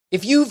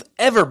If you've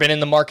ever been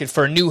in the market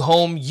for a new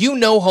home, you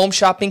know home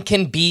shopping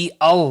can be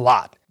a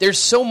lot. There's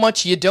so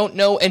much you don't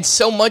know and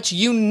so much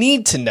you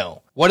need to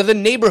know. What are the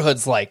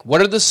neighborhoods like?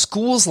 What are the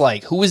schools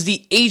like? Who is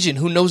the agent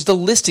who knows the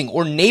listing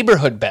or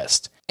neighborhood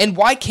best? And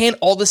why can't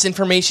all this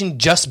information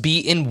just be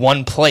in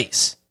one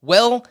place?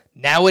 Well,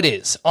 now it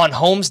is on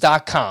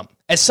Homes.com.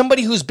 As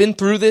somebody who's been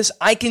through this,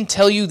 I can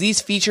tell you these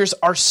features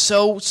are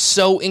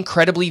so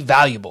incredibly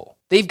valuable.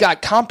 They've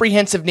got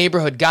comprehensive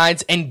neighborhood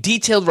guides and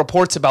detailed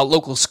reports about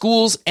local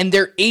schools, and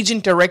their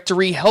agent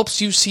directory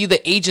helps you see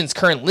the agent's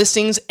current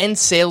listings and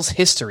sales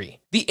history.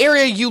 The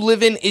area you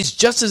live in is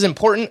just as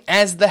important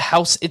as the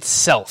house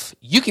itself.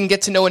 You can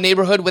get to know a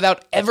neighborhood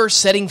without ever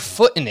setting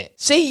foot in it.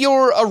 Say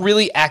you're a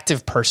really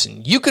active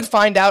person. You could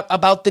find out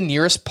about the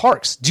nearest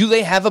parks. Do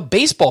they have a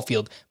baseball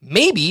field?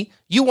 Maybe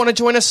you want to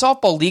join a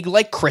softball league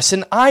like Chris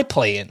and I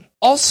play in.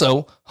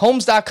 Also,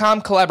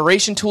 Homes.com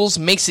collaboration tools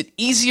makes it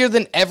easier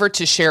than ever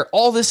to share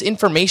all this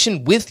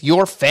information with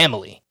your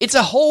family. It's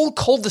a whole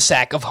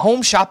cul-de-sac of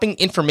home shopping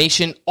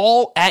information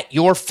all at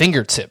your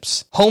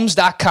fingertips.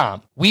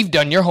 Homes.com. We've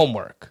done your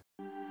homework.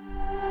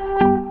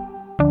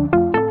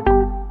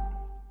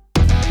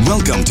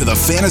 Welcome to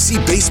the Fantasy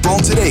Baseball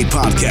Today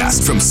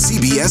podcast from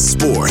CBS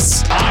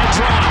Sports. High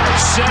drive,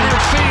 center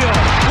field,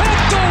 hit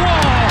the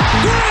wall,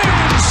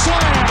 grand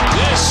slam.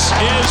 This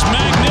is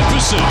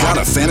magnificent. Got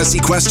a fantasy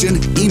question?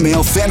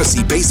 Email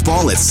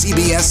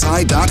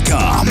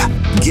fantasybaseball@cbsi.com.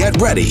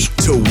 Get ready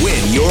to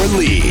win your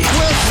league.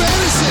 Where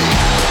fantasy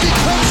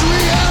becomes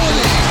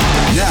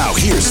reality. Now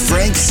here's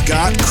Frank,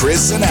 Scott,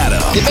 Chris, and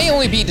Adam. It may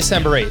only be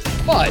December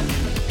 8th, but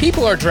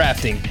people are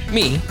drafting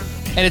me,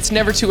 and it's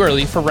never too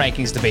early for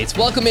rankings debates.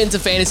 Welcome into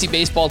Fantasy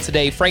Baseball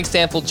Today. Frank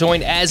Stanfield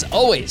joined, as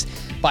always,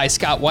 by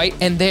Scott White,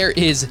 and there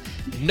is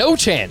no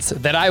chance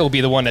that I will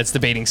be the one that's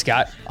debating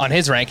Scott on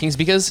his rankings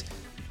because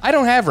I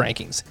don't have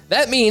rankings.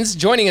 That means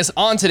joining us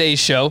on today's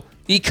show,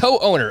 the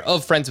co-owner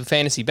of Friends with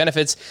Fantasy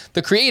Benefits,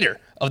 the creator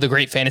of the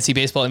Great Fantasy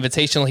Baseball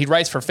Invitational. He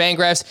writes for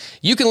Fangraphs.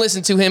 You can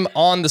listen to him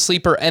on the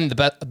Sleeper and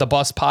the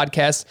Bus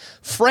podcast.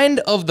 Friend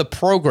of the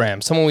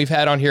program, someone we've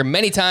had on here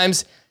many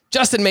times,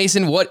 Justin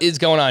Mason. What is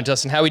going on,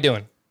 Justin? How are we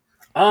doing?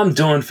 I'm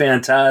doing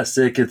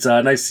fantastic. It's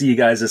nice to see you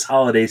guys this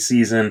holiday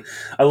season.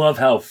 I love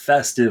how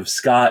festive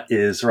Scott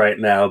is right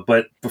now.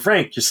 But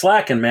Frank, you're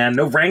slacking, man.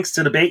 No ranks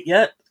to debate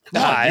yet?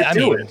 Come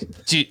on,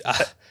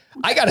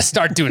 I got to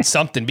start doing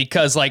something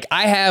because, like,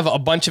 I have a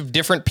bunch of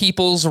different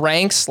people's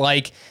ranks,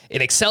 like,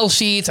 in Excel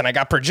sheets, and I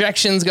got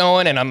projections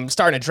going, and I'm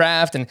starting to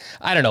draft, and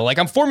I don't know, like,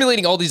 I'm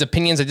formulating all these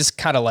opinions. I just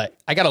kind of, like,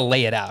 I got to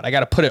lay it out. I got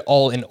to put it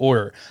all in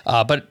order.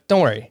 But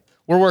don't worry.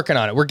 We're working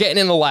on it. We're getting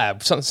in the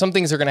lab. Some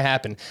things are going to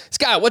happen.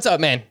 Scott, what's up,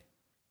 man?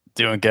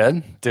 Doing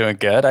good.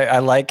 I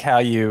like how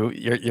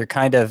you're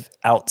kind of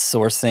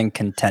outsourcing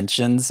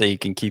contention so you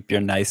can keep your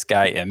nice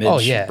guy image. Oh,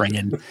 yeah.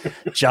 Bringing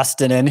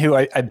Justin in, who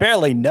I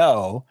barely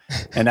know,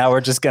 and now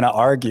we're just going to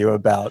argue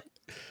about,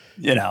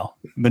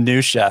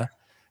 minutia.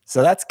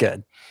 So that's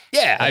good.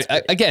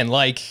 Yeah. Again,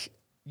 like,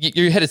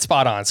 you hit it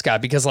spot on,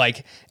 Scott, because,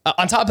 like,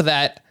 on top of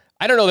that,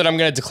 I don't know that I'm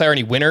going to declare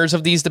any winners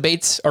of these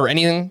debates or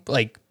anything,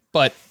 like,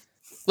 but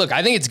look,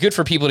 I think it's good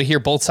for people to hear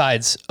both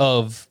sides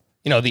of,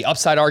 the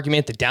upside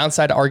argument, the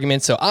downside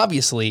argument. So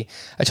obviously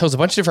I chose a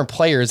bunch of different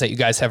players that you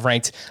guys have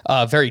ranked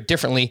very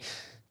differently.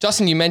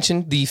 Justin, you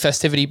mentioned the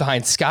festivity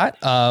behind Scott.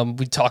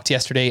 We talked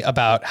yesterday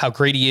about how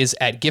great he is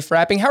at gift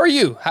wrapping. How are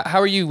you? How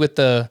are you with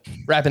the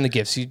wrapping the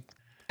gifts? You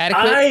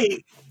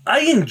adequate?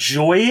 I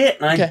enjoy it,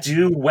 and okay. I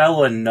do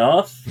well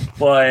enough,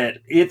 but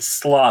it's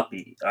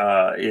sloppy.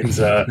 It's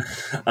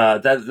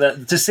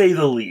that to say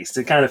the least.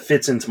 It kind of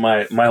fits into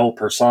my whole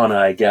persona,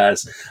 I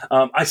guess.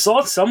 I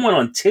saw someone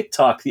on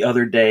TikTok the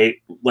other day,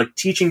 like,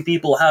 teaching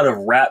people how to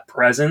wrap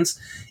presents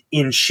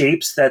in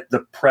shapes that the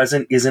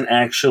present isn't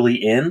actually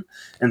in,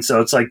 and so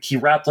it's like he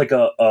wrapped like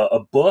a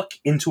book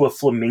into a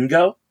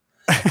flamingo.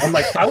 I'm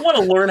like, I want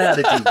to learn how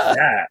to do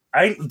that.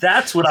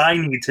 That's what I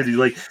need to do.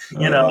 Like,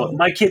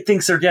 my kid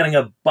thinks they're getting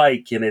a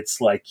bike, and it's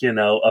like,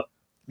 a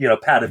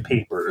pad of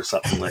paper or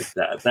something like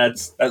that.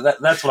 That's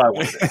what I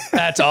want.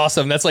 That's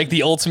awesome. That's like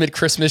the ultimate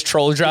Christmas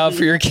troll job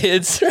for your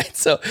kids, right?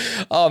 So,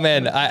 oh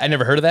man, I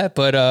never heard of that,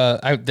 but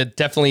that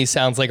definitely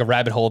sounds like a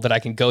rabbit hole that I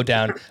can go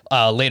down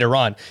later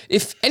on.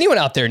 If anyone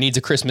out there needs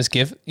a Christmas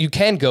gift, you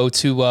can go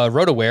to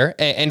RotoWear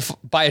and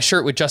buy a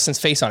shirt with Justin's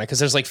face on it, because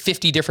there's like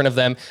 50 different of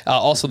them.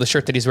 Also, the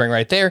shirt that he's wearing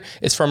right there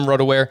is from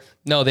RotoWear.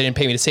 No, they didn't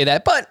pay me to say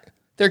that, but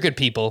they're good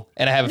people,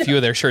 and I have a few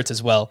of their shirts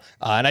as well.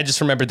 And I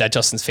just remembered that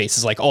Justin's face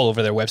is like all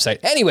over their website.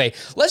 Anyway,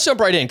 let's jump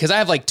right in, because I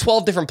have like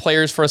 12 different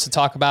players for us to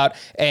talk about,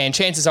 and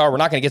chances are we're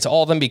not going to get to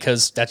all of them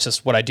because that's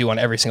just what I do on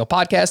every single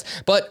podcast.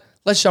 But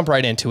let's jump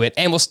right into it,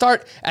 and we'll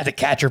start at the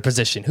catcher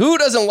position. Who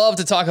doesn't love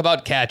to talk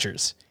about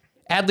catchers?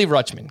 Adley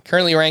Rutschman,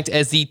 currently ranked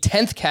as the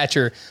 10th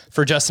catcher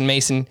for Justin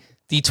Mason,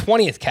 the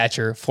 20th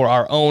catcher for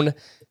our own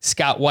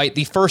Scott White,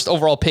 the first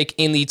overall pick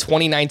in the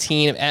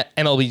 2019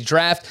 MLB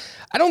draft.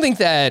 I don't think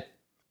that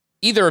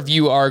either of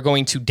you are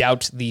going to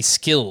doubt the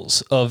skills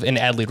of an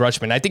Adley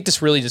Rutschman. I think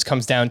this really just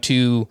comes down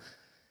to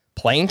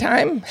playing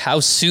time, how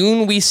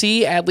soon we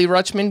see Adley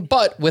Rutschman.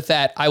 But with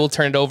that, I will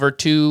turn it over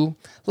to,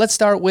 let's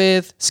start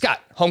with Scott,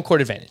 home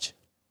court advantage.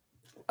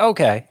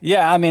 Okay.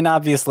 Yeah, I mean,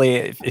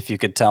 obviously, if you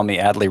could tell me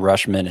Adley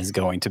Rutschman is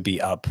going to be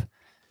up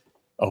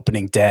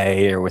opening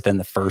day or within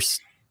the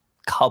first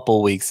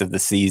couple weeks of the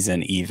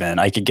season even,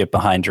 I could get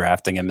behind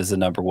drafting him as a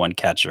number one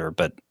catcher,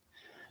 but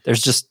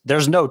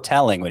there's no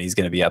telling when he's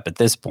going to be up at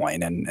this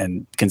point.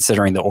 And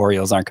considering the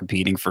Orioles aren't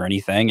competing for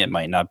anything, it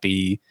might not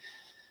be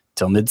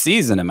till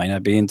midseason. It might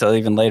not be until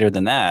even later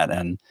than that.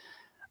 And,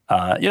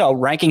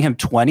 ranking him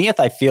 20th,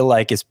 I feel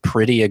like is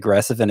pretty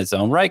aggressive in its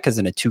own right. Cause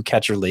in a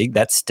 2-catcher league,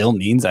 that still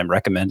means I'm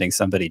recommending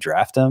somebody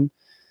draft him.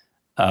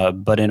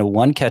 But in a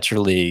 1-catcher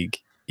league,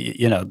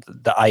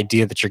 the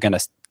idea that you're going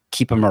to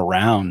keep him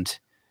around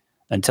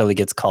until he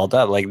gets called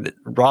up, like the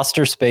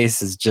roster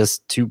space is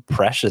just too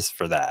precious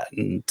for that.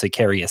 And to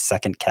carry a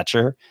second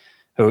catcher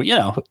who,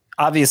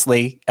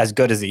 obviously as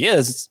good as he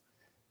is,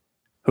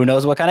 who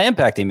knows what kind of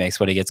impact he makes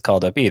when he gets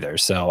called up either.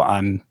 So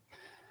I'm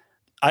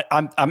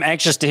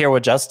anxious to hear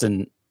what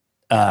Justin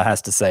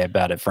has to say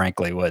about it,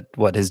 frankly,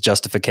 what his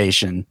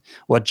justification,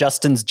 what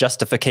Justin's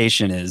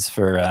justification is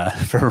for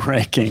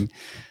ranking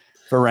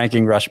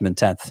Rutschman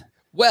 10th.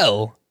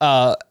 Well,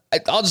 I'll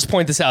just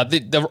point this out.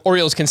 The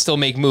Orioles can still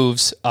make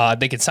moves.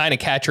 They can sign a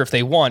catcher if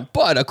they want,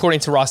 but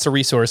according to Roster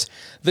Resource,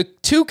 the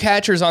 2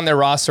 catchers on their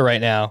roster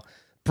right now,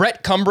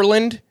 Brett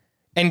Cumberland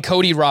and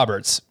Cody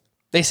Roberts,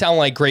 they sound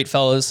like great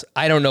fellas.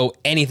 I don't know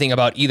anything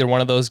about either one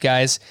of those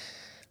guys.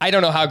 I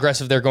don't know how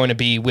aggressive they're going to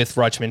be with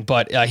Rutschman,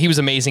 but he was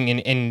amazing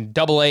in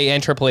AA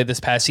and AAA this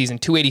past season.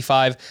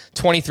 285,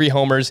 23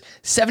 homers,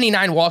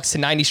 79 walks to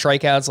 90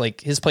 strikeouts.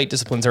 Like, his plate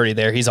discipline's already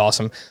there. He's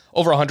awesome.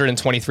 Over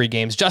 123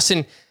 games.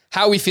 Justin,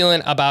 how are we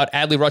feeling about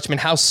Adley Rutschman?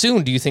 How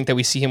soon do you think that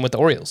we see him with the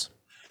Orioles?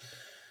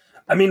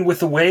 I mean, with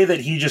the way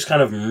that he just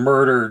kind of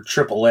murdered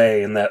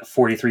AAA in that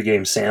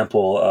 43-game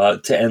sample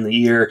to end the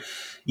year,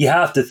 you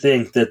have to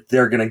think that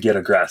they're going to get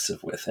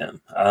aggressive with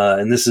him.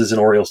 And this is an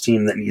Orioles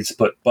team that needs to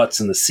put butts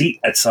in the seat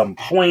at some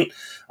point.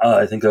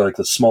 I think they're like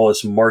the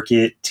smallest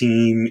market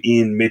team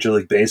in Major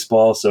League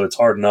Baseball, so it's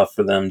hard enough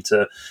for them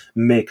to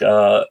make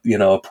a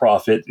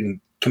profit in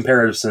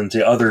comparison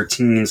to other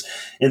teams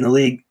in the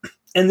league.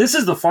 And this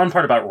is the fun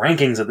part about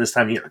rankings at this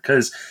time of year,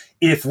 because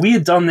if we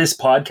had done this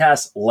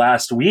podcast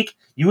last week,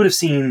 you would have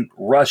seen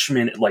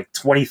Rutschman at like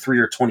 23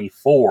 or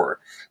 24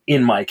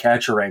 in my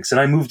catcher ranks.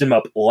 And I moved him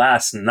up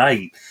last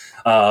night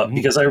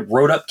because I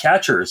wrote up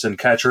catchers and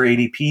catcher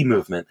ADP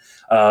movement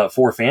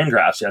for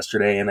Fangraphs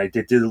yesterday. And I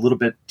did a little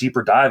bit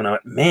deeper dive. And I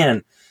went,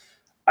 man,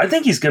 I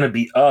think he's going to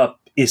be up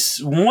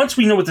once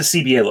we know what the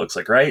CBA looks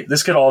like, right?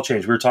 This could all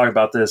change. We were talking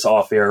about this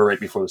off air right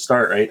before the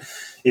start, right?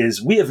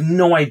 Is we have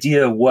no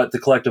idea what the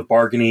collective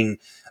bargaining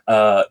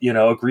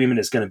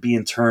agreement is going to be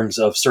in terms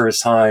of service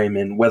time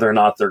and whether or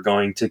not they're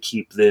going to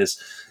keep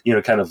this,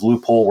 kind of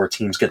loophole where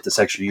teams get this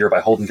extra year by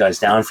holding guys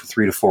down for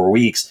 3 to 4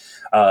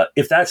 weeks.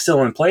 If that's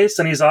still in place,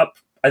 then he's up.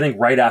 I think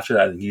right after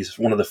that, I think he's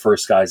one of the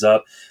first guys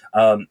up.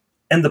 And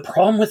the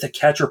problem with the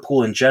catcher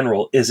pool in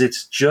general is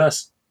it's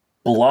just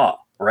blah.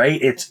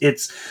 Right?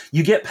 It's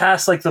you get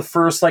past like the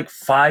first like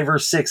 5 or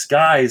 6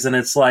 guys and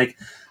it's like,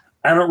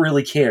 I don't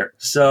really care.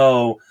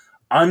 So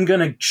I'm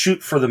going to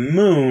shoot for the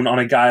moon on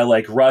a guy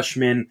like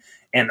Rutschman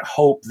and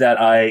hope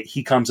that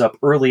he comes up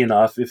early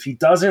enough. If he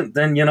doesn't,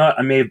 then,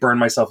 I may have burned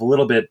myself a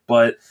little bit,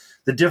 but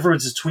the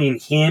difference between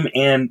him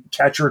and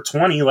catcher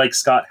 20, like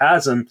Scott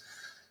has him,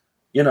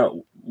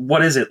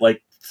 what is it?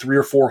 Like 3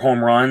 or 4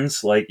 home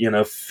runs, like,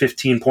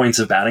 15 points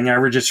of batting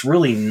average. It's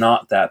really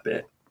not that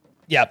big.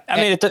 Yeah,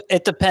 I mean,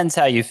 it depends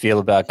how you feel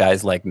about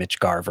guys like Mitch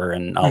Garver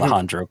and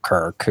Alejandro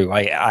Kirk, who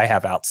I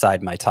have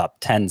outside my top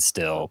 10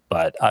 still,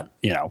 but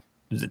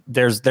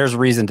there's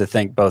reason to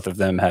think both of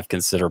them have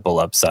considerable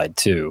upside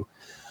too.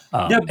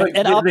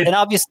 And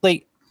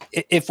obviously,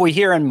 if we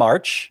hear in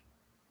March,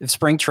 if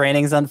spring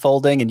training's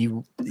unfolding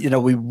and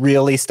we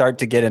really start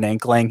to get an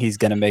inkling he's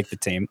going to make the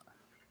team,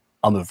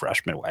 I'll move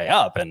Rutschman way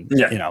up, and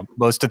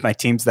most of my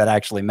teams that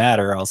actually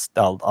matter,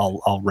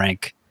 I'll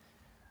rank.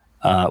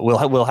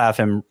 We'll have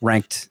him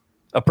ranked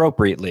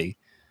appropriately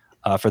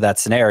for that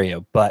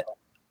scenario. But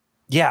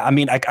yeah, I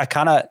mean,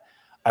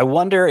 I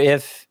wonder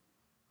if,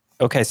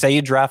 say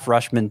you draft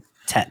Rutschman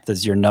 10th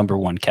as your number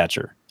one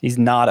catcher. He's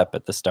not up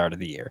at the start of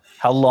the year.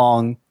 How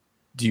long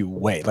do you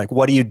wait? Like,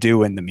 what do you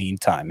do in the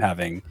meantime,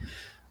 having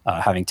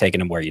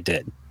taken him where you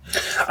did?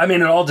 I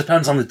mean, it all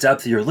depends on the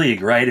depth of your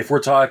league, right? If we're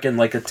talking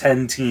like a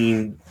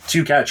 10-team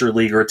 2-catcher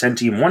league or a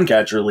 10-team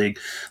 1-catcher league,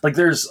 like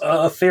there's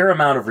a fair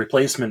amount of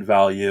replacement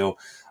value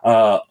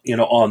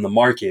on the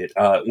market.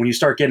 When you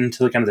start getting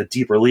into kind of the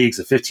deeper leagues,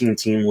 the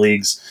 15-team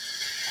leagues,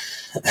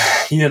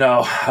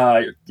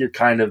 you're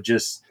kind of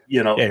just,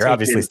 you're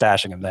obviously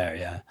stashing them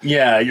there.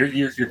 Yeah.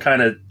 You're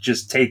kind of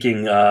just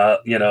taking,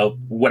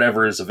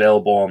 whatever is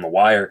available on the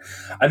wire.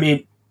 I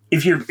mean,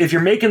 if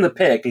you're making the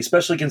pick,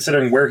 especially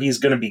considering where he's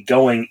going to be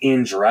going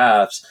in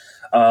drafts,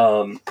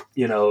 and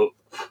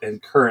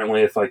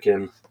currently, if I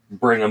can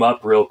bring him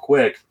up real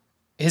quick,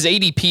 his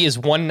ADP is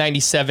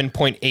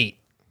 197.8.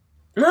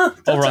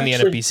 Over on the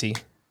NFBC.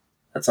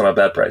 That's not a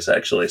bad price,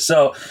 actually.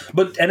 So,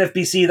 but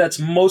NFBC, that's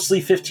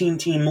mostly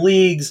 15-team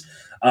leagues,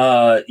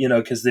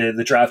 because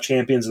the draft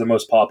champions are the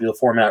most popular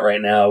format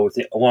right now,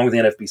 along with the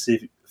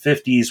NFBC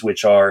 50s,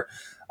 which are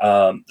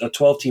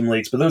 12-team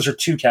leagues, but those are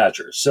 2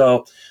 catchers.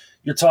 So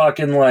you're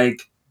talking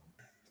like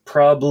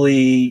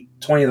probably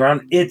 20th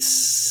round.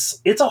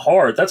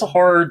 That's a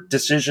hard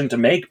decision to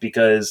make,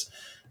 because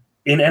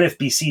in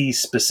NFBC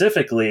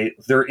specifically,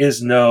 there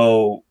is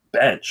no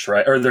bench,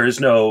 right? Or there is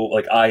no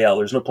like IL.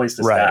 There's no place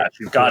to stash.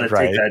 You've got to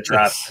take that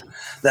draft,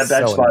 that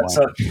bench spot.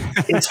 So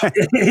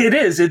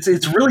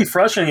it's really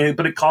frustrating,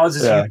 but it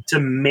causes you to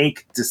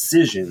make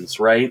decisions,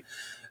 right?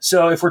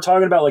 So if we're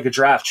talking about like a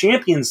draft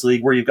champions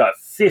league where you've got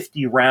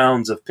 50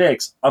 rounds of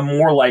picks, I'm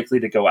more likely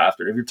to go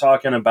after it. If you're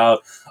talking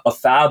about a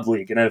fab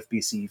league, an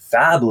NFBC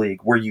fab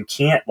league, where you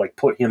can't like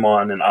put him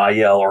on an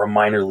IL or a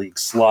minor league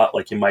slot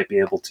like you might be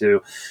able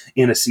to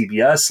in a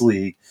CBS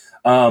league,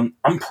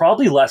 I'm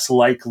probably less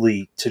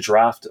likely to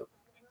draft him,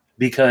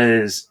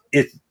 because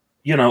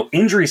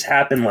injuries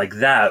happen like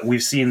that.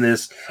 I've seen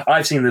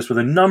this with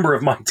a number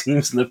of my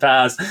teams in the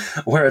past,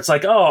 where it's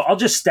like, oh, I'll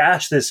just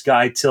stash this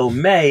guy till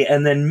May,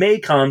 and then May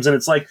comes and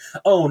it's like,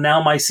 oh,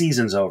 now my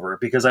season's over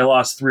because I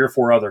lost 3 or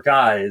 4 other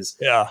guys.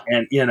 Yeah.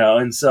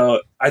 And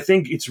so I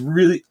think it's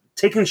really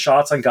taking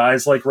shots on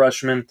guys like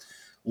Rushman,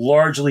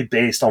 largely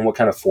based on what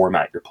kind of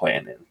format you're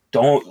playing in.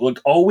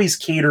 Always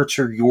cater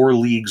to your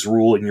league's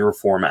rule and your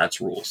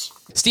format's rules.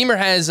 Steamer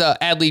has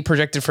Adley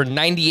projected for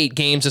 98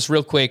 games. Just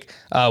real quick,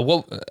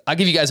 I'll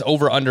give you guys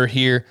over under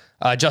here.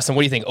 Justin,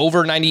 what do you think?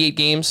 Over 98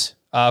 games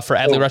for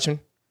Adley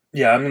Rutschman?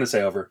 Yeah, I'm going to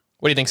say over.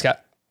 What do you think,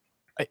 Scott?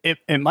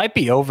 It might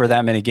be over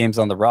that many games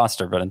on the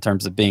roster, but in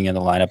terms of being in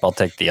the lineup, I'll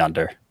take the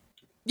under.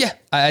 Yeah,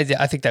 I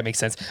think that makes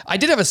sense. I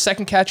did have a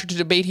second catcher to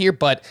debate here,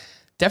 but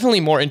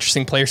definitely more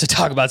interesting players to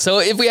talk about. So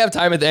if we have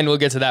time at the end, we'll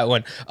get to that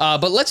one.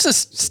 But let's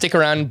just stick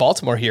around in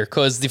Baltimore here,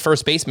 because the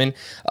first baseman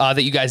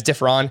that you guys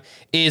differ on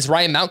is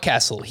Ryan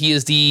Mountcastle. He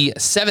is the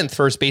 7th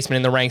first baseman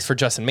in the ranks for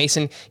Justin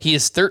Mason. He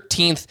is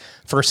 13th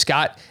for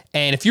Scott.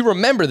 And if you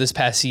remember this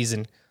past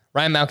season,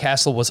 Ryan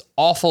Mountcastle was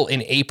awful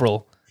in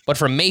April, but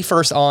from May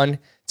 1st on,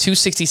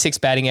 266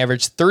 batting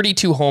average,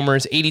 32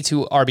 homers,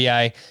 82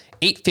 RBI,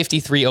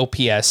 853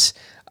 OPS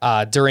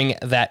during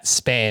that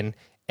span,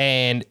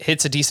 and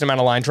hits a decent amount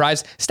of line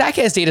drives.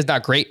 Statcast data is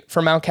not great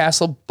for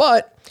Mountcastle,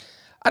 but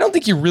I don't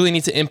think you really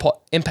need to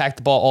impact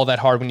the ball all that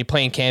hard when you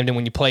play in Camden,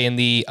 when you play in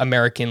the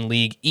American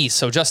League East.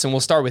 So, Justin,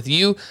 we'll start with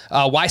you.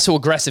 Why so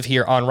aggressive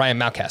here on Ryan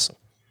Mountcastle?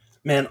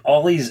 Man,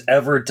 all he's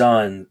ever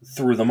done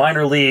through the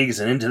minor leagues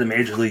and into the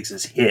major leagues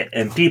is hit.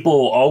 And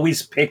people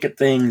always pick at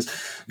things,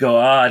 go,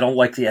 I don't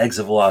like the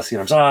exit velocity.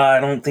 And I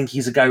don't think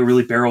he's a guy who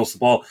really barrels the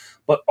ball.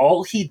 But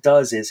all he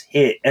does is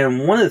hit.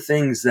 And one of the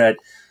things that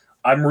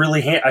I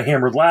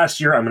hammered last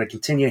year, I'm going to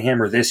continue to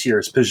hammer this year,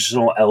 is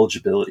positional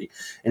eligibility.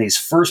 And he's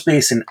first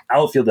base and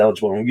outfield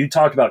eligible. When you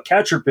talk about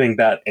catcher being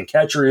bad, and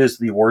catcher is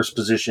the worst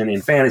position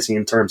in fantasy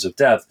in terms of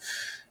depth,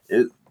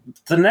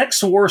 the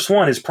next worst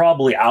one is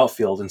probably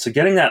outfield. And so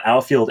getting that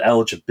outfield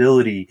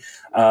eligibility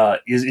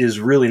is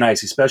really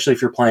nice, especially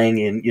if you're playing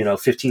in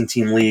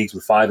 15-team leagues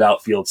with 5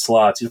 outfield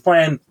slots. You're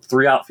playing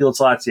 3 outfield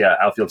slots, yeah,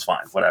 outfield's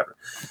fine, whatever.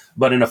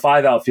 But in a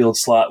 5 outfield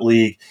slot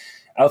league,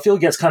 outfield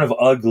gets kind of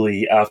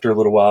ugly after a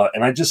little while,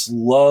 and I just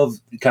love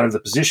kind of the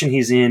position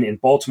he's in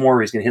Baltimore,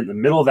 where he's going to hit in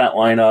the middle of that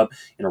lineup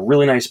in a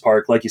really nice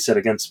park, like you said,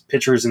 against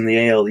pitchers in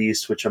the AL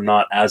East, which I'm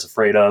not as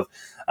afraid of.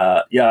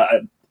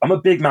 I'm a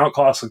big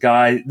Mountcastle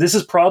guy. This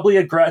is probably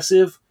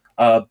aggressive,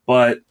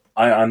 but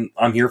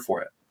I'm here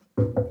for it.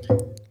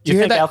 Do you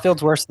think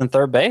outfield's worse than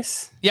third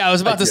base? Yeah, I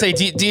was about to say,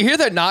 do you hear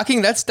that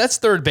knocking? That's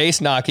third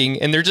base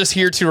knocking, and they're just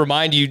here to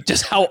remind you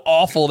just how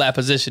awful that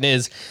position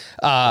is.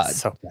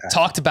 So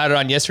talked about it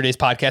on yesterday's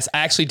podcast. I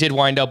actually did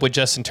wind up with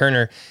Justin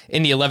Turner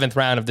in the 11th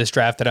round of this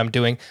draft that I'm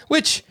doing,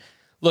 which,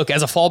 look,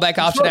 as a fallback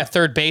option at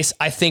third base,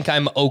 I think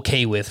I'm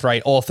okay with,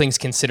 right? All things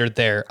considered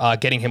there,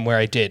 getting him where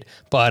I did.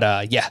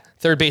 But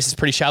third base is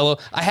pretty shallow.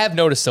 I have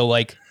noticed, though,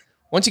 like,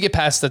 once you get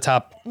past the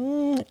top,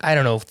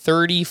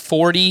 30,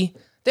 40,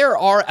 there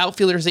are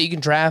outfielders that you can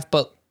draft,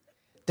 but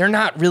they're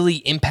not really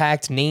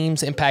impact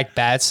names, impact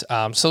bats.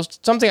 So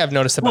something I've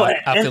noticed about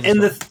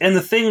outfielders. And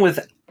the thing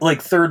with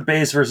like third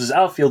base versus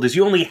outfield is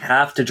you only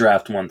have to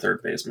draft one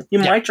third baseman. You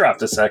might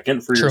draft a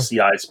second for your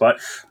CI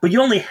spot, but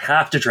you only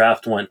have to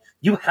draft one.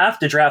 You have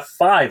to draft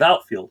 5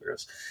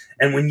 outfielders.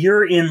 And when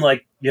you're in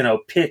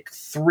pick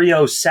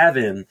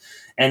 307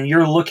 and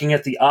you're looking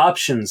at the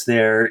options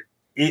there,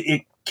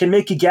 it can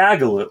make you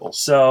gag a little.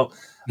 So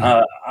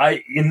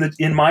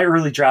in my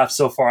early draft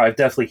so far, I've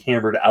definitely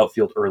hammered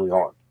outfield early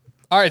on.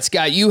 All right,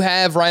 Scott, you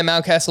have Ryan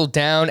Mountcastle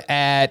down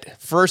at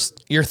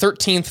your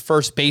 13th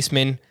first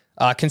baseman,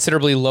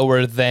 considerably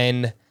lower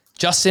than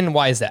Justin.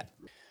 Why is that?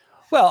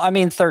 Well,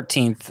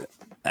 13th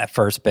at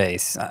first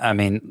base.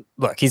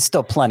 Look, he's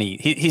still plenty.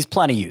 He's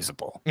plenty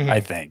usable. Mm-hmm. I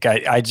think.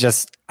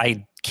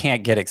 I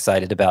can't get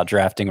excited about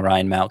drafting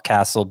Ryan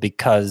Mountcastle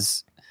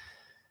because,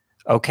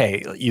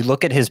 okay, you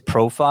look at his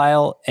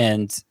profile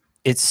and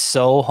it's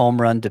so home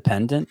run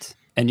dependent.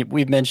 And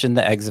we've mentioned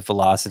the exit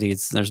velocity.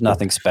 There's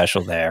nothing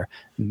special there.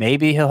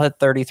 Maybe he'll hit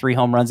 33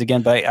 home runs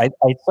again, but I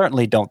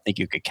certainly don't think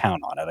you could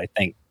count on it. I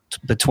think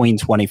between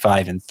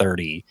 25 and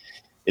 30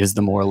 is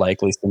the more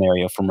likely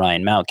scenario from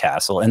Ryan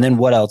Mountcastle. And then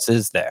what else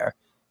is there?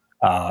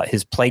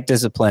 His plate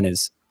discipline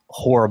is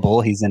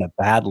horrible. He's in a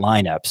bad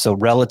lineup. So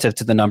relative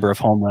to the number of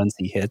home runs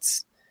he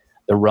hits,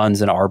 the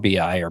runs and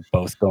RBI are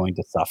both going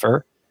to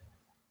suffer.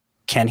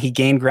 Can he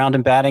gain ground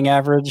and batting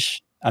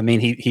average? I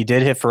mean, he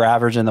did hit for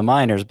average in the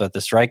minors, but the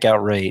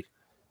strikeout rate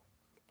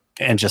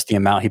and just the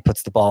amount he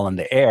puts the ball in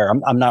the air,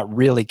 I'm not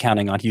really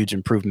counting on huge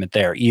improvement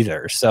there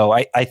either. So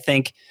I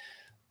think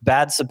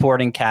bad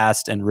supporting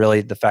cast and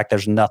really the fact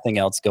there's nothing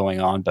else going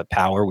on but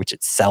power, which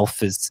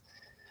itself is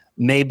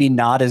maybe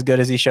not as good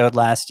as he showed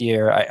last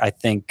year. I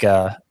think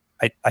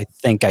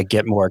I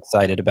get more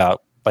excited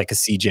about like a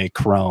CJ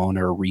Crone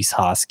or a Rhys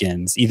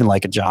Hoskins, even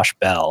like a Josh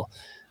Bell,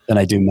 than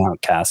I do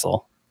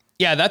Mountcastle.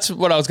 Yeah, that's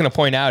what I was going to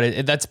point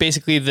out. That's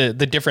basically the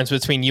difference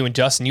between you and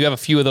Justin. You have a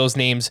few of those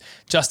names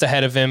just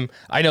ahead of him.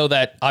 I know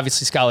that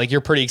obviously, Scott, like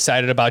you're pretty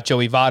excited about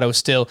Joey Votto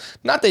still.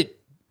 Not that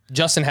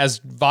Justin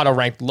has Votto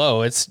ranked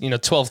low. It's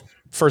 12th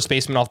first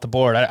baseman off the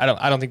board.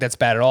 I don't think that's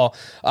bad at all.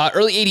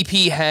 Early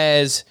ADP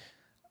has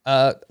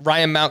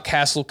Ryan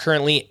Mountcastle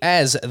currently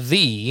as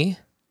the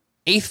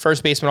 8th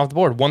first baseman off the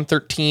board,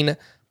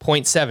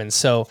 113.7.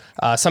 So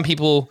some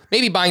people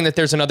may be buying that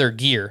there's another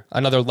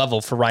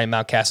level for Ryan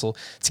Mountcastle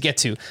to get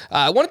to.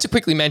 I wanted to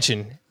quickly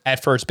mention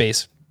at first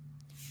base,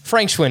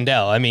 Frank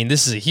Schwindel. I mean,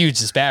 this is a huge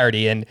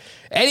disparity, and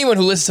anyone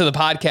who listens to the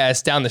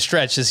podcast down the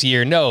stretch this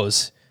year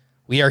knows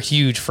we are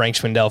huge Frank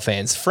Schwindel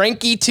fans.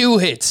 Frankie 2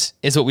 Hits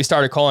is what we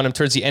started calling him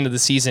towards the end of the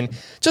season.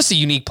 Just a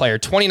unique player,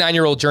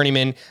 29-year-old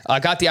journeyman,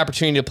 got the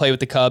opportunity to play with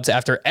the Cubs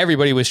after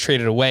everybody was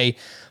traded away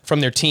from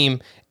their team,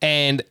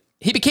 and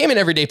he became an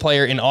everyday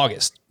player in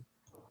August.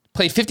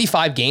 Played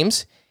 55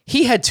 games.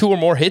 He had 2 or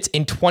more hits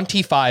in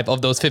 25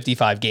 of those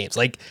 55 games.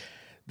 Like,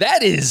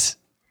 that is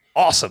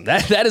awesome.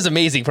 That is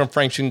amazing from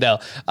Frank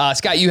Schwindel.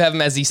 Scott, you have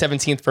him as the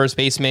 17th first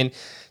baseman.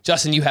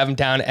 Justin, you have him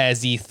down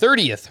as the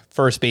 30th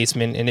first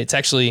baseman, and it's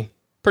actually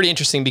pretty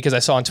interesting because I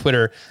saw on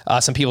Twitter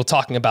some people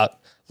talking about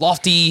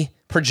lofty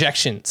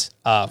projections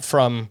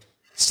from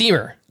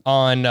Steamer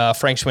on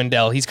Frank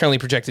Schwindel. He's currently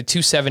projected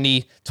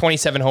 270,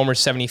 27 homers,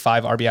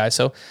 75 RBI.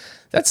 So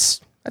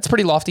that's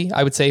pretty lofty,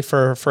 I would say,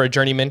 for a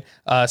journeyman.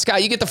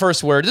 Scott, you get the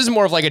first word. This is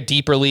more of like a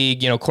deeper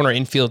league, corner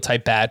infield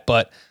type bat,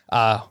 but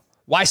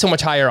why so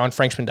much higher on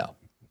Frank Schwindel?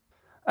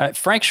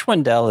 Frank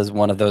Schwindel is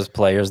one of those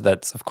players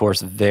that's, of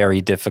course, very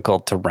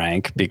difficult to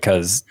rank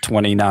because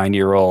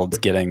 29-year-old's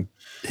getting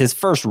his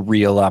first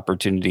real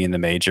opportunity in the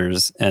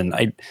majors.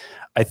 And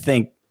I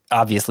think,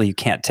 obviously, you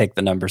can't take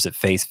the numbers at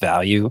face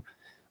value,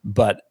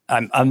 but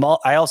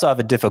I also have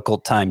a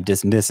difficult time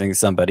dismissing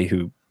somebody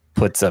who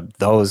puts up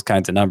those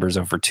kinds of numbers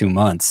over 2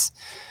 months.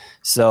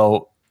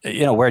 So,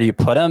 where do you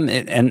put them?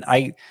 And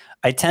I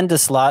tend to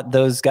slot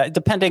those guys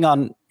depending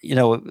on,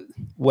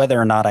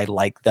 whether or not I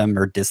like them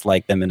or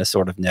dislike them in a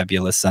sort of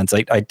nebulous sense.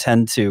 I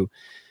tend to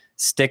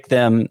stick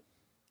them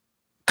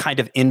kind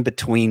of in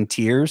between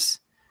tiers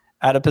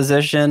at a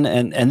position.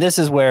 And this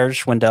is where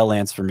Schwindel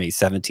lands for me,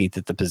 17th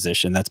at the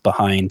position. That's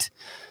behind,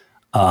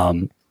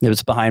 it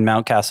was behind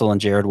Mountcastle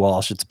and Jared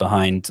Walsh. It's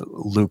behind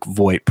Luke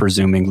Voit,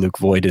 presuming Luke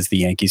Voit is the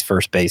Yankees'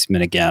 first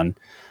baseman again.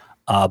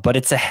 But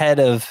it's ahead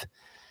of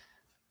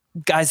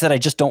guys that I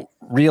just don't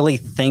really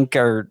think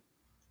are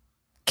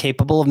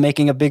capable of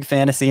making a big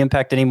fantasy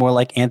impact anymore,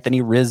 like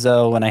Anthony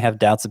Rizzo. And I have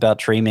doubts about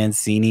Trey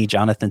Mancini.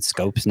 Jonathan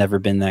Scope's never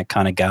been that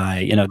kind of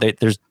guy.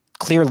 There's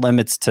clear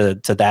limits to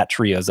that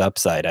trio's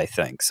upside, I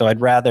think. So I'd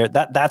rather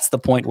that's the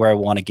point where I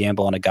want to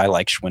gamble on a guy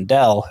like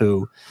Schwindel,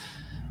 who,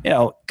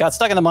 got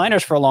stuck in the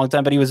minors for a long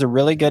time, but he was a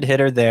really good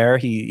hitter there.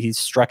 He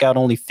struck out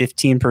only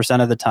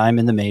 15% of the time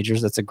in the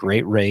majors. That's a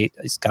great rate.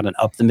 He's got an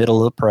up the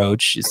middle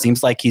approach. It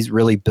seems like he's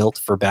really built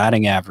for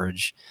batting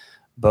average,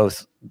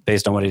 both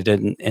based on what he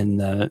did in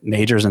the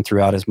majors and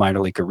throughout his minor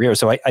league career.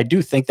 So I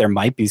do think there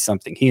might be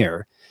something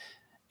here.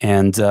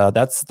 And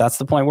that's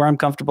the point where I'm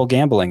comfortable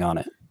gambling on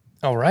it.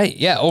 All right.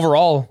 Yeah.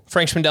 Overall,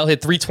 Frank Schwindel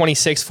hit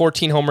 326,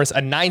 14 homers,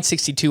 a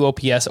 962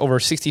 OPS over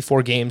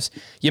 64 games.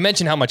 You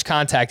mentioned how much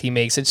contact he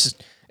makes. It's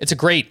a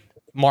great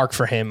mark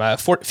for him.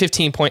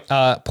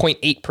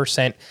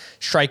 15.8%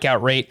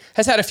 strikeout rate.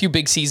 Has had a few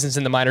big seasons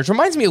in the minors.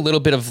 Reminds me a little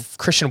bit of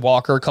Christian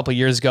Walker a couple of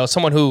years ago.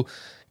 Someone who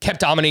kept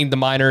dominating the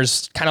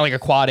minors, kind of like a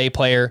quad A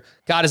player,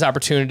 got his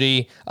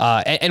opportunity,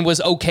 and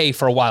was okay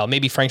for a while.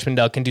 Maybe Frank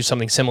Schwindel can do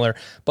something similar.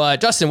 But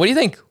Justin, what do you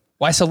think?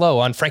 Why so low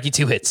on Frankie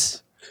 2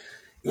 Hits?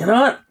 You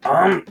know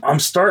what? I'm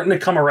starting to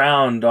come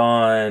around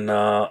on.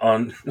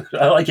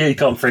 I like how you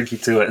call him Frankie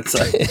 2 Hits.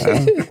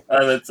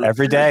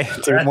 Every day,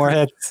 2 more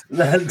hits.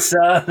 That's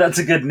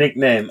a good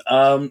nickname.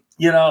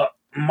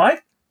 My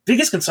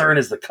biggest concern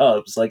is the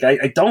Cubs. Like,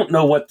 I don't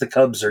know what the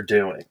Cubs are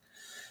doing.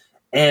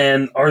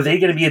 And are they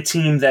going to be a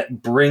team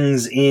that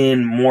brings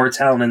in more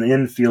talent in the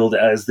infield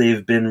as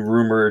they've been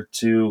rumored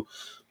to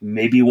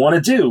maybe want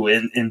to do.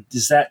 And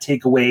does that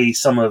take away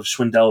some of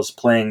Schwindel's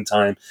playing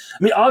time?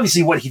 I mean,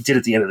 obviously what he did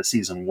at the end of the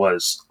season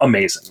was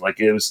amazing. Like,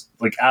 it was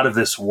like out of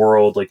this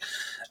world. Like,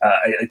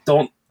 I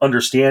don't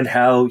understand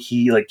how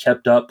he like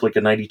kept up like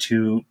a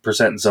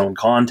 92% zone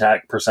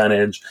contact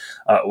percentage,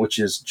 which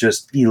is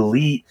just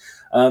elite.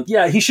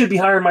 Yeah, he should be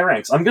higher in my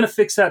ranks. I'm going to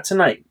fix that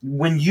tonight.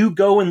 When you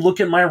go and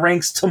look at my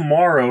ranks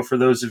tomorrow, for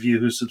those of you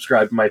who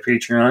subscribe to my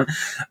Patreon,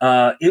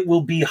 it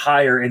will be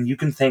higher, and you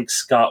can thank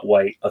Scott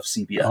White of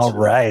CBS. All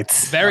right.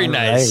 Very All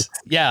nice.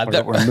 right.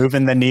 Yeah. We're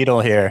moving the needle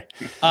here.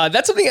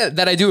 That's something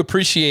that I do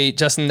appreciate,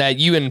 Justin, that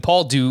you and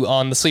Paul do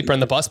on the Sleeper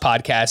and the Bus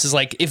podcast, is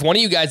like, if one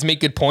of you guys make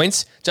good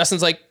points,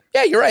 Justin's like,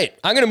 yeah, you're right.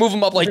 I'm going to move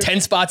them up like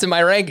 10 spots in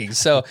my rankings.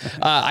 So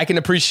I can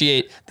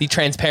appreciate the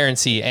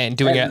transparency and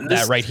doing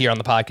that right here on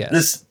the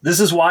podcast. This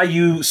is why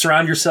you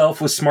surround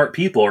yourself with smart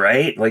people,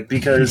 right? Like,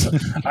 because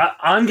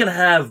I'm going to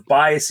have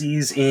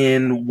biases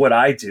in what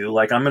I do.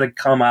 Like, I'm going to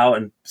come out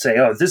and say,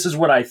 oh, this is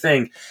what I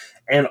think.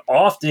 And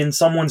often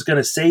someone's going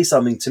to say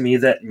something to me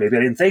that maybe I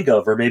didn't think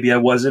of, or maybe I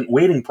wasn't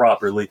waiting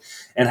properly.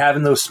 And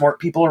having those smart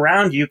people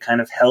around you kind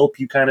of help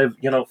you kind of,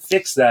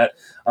 fix that.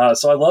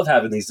 So I love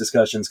having these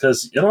discussions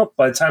because,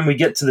 by the time we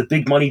get to the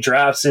big money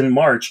drafts in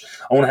March,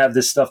 I want to have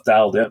this stuff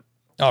dialed in.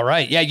 All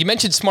right. Yeah, you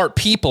mentioned smart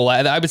people.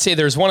 I would say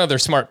there's one other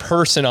smart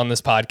person on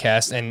this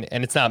podcast, and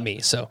it's not me.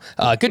 So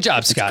good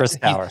job, Scott. Chris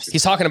Towers.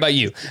 He's talking about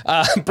you.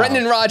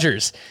 Brendan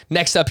Rodgers,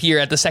 next up here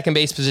at the second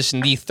base position,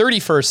 the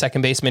 31st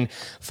second baseman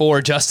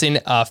for Justin,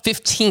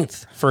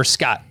 15th for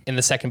Scott in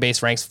the second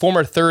base ranks,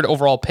 former third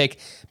overall pick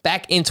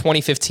back in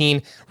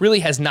 2015,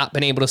 really has not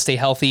been able to stay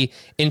healthy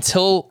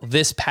until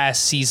this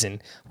past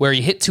season, where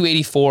he hit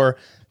 284,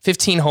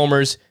 15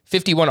 homers,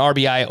 51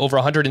 RBI over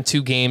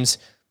 102 games,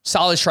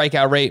 solid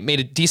strikeout rate, made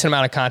a decent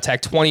amount of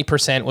contact,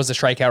 20% was the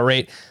strikeout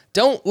rate.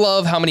 Don't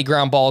love how many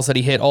ground balls that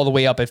he hit, all the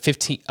way up at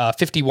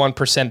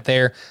 51%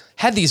 there.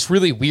 Had these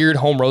really weird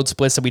home road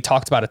splits that we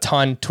talked about a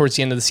ton towards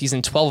the end of the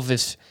season, 12 of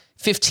his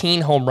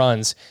 15 home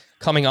runs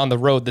coming on the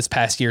road this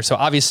past year. So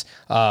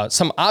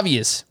some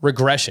obvious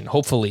regression,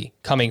 hopefully,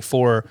 coming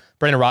for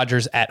Brendan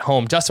Rodgers at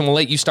home. Justin, we'll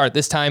let you start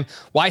this time.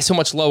 Why so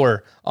much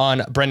lower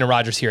on Brendan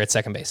Rodgers here at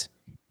second base?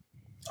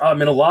 I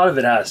mean, a lot of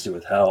it has to do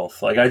with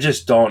health. Like, I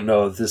just don't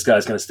know if this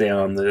guy's going to stay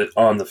on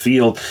the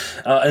field.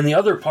 And the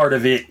other part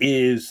of it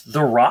is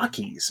the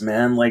Rockies,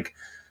 man. Like,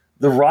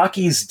 the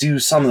Rockies do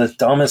some of the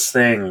dumbest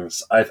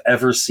things I've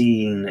ever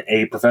seen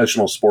a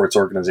professional sports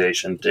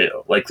organization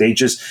do. Like, they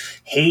just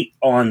hate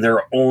on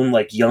their own,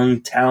 like,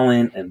 young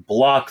talent and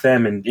block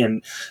them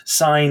and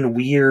sign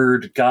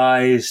weird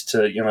guys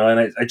to,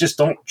 and I just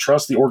don't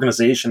trust the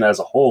organization as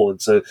a whole.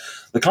 And so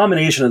the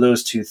combination of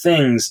those two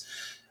things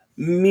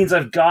means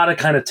I've got to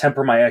kind of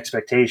temper my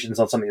expectations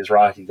on some of these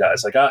Rocky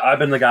guys. Like, I've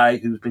been the guy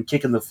who's been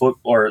kicking the foot,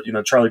 or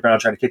Charlie Brown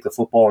trying to kick the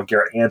football on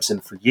Garrett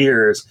Hampson for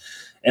years,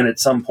 and at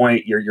some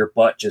point your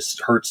butt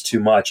just hurts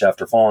too much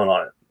after falling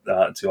on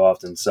it too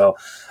often. So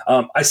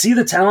I see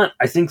the talent.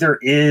 I think there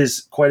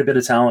is quite a bit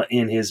of talent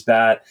in his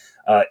bat.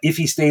 If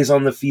he stays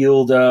on the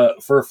field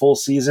for a full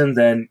season,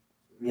 then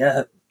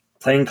yeah,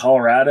 playing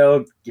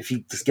Colorado, if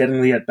he's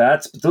getting the at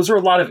bats. But those are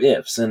a lot of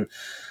ifs, and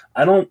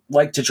I don't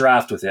like to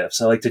draft with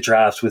ifs. I like to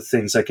draft with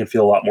things I can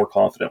feel a lot more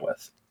confident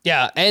with.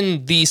 Yeah,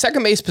 and the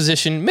second base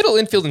position, middle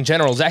infield in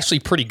general, is actually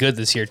pretty good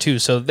this year too.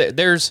 So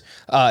there's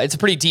it's a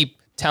pretty deep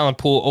talent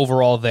pool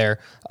overall there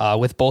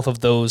with both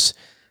of those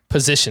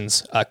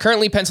positions.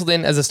 Currently penciled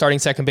in as a starting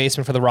second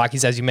baseman for the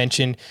Rockies, as you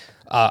mentioned.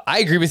 I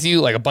agree with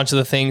you, like a bunch of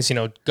the things,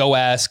 go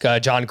ask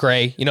John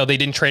Gray. They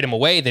didn't trade him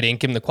away. They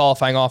didn't give him the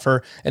qualifying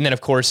offer. And then,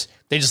 of course,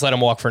 they just let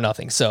him walk for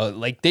nothing. So,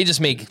 like, they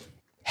just make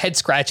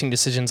head-scratching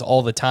decisions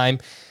all the time.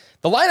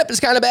 The lineup is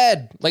kind of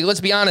bad. Like,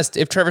 let's be honest.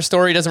 If Trevor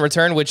Story doesn't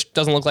return, which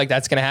doesn't look like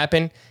that's going to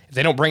happen, if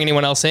they don't bring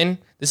anyone else in,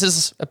 this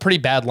is a pretty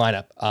bad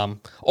lineup.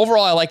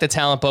 Overall, I like the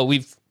talent, but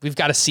we've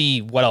got to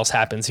see what else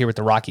happens here with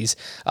the Rockies.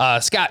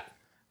 Scott,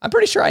 I'm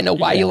pretty sure I know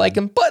why you like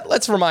him, but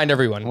let's remind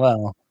everyone.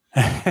 Well,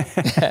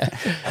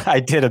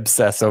 I did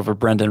obsess over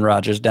Brendan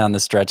Rodgers down the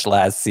stretch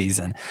last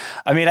season.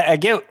 I mean, I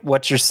get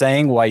what you're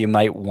saying, why you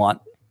might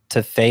want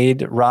to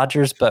fade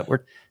Rodgers, but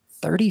we're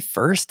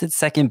 31st at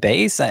second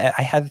base.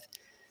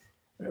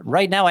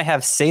 Right now, I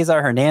have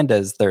Cesar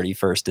Hernandez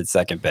 31st at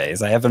second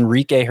base. I have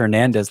Enrique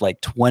Hernandez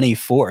like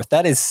 24th.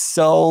 That is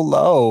so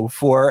low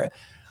for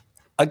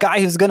a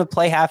guy who's going to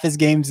play half his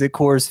games at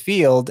Coors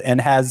Field and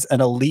has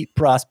an elite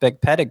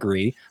prospect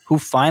pedigree, who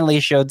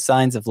finally showed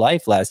signs of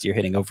life last year,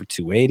 hitting over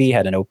 280,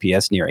 had an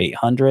OPS near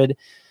 800.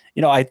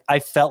 I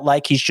felt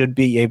like he should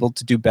be able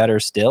to do better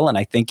still, and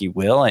I think he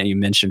will. And you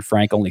mentioned,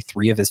 Frank, only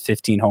 3 of his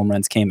 15 home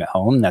runs came at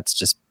home. That's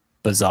just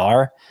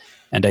bizarre.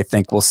 And I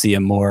think we'll see a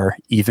more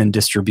even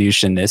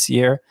distribution this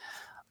year.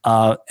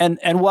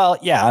 And while,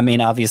 yeah, I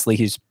mean, obviously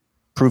he's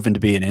proven to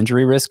be an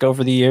injury risk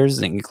over the years,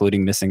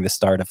 including missing the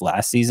start of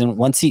last season.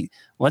 Once he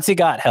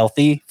got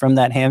healthy from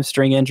that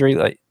hamstring injury,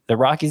 like the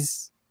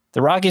Rockies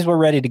were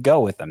ready to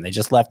go with him. They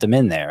just left him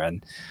in there.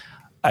 And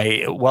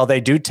while they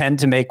do tend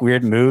to make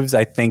weird moves,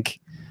 I think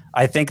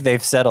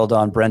they've settled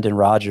on Brendan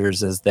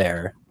Rodgers as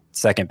their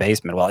second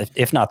baseman. Well,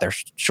 if not their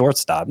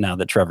shortstop, now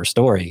that Trevor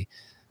Story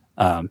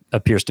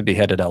appears to be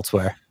headed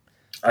elsewhere.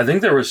 I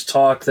think there was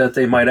talk that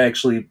they might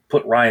actually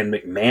put Ryan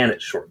McMahon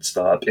at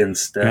shortstop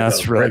instead of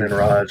Brendan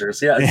Rodgers.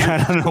 Yeah,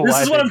 I don't know this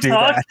why is what I'm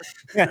talking.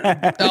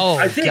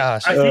 I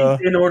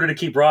think in order to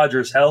keep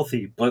Rodgers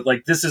healthy, but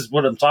like this is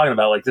what I'm talking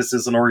about. Like this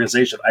is an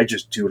organization I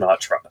just do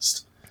not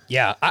trust.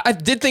 Yeah, I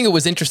did think it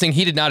was interesting.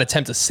 He did not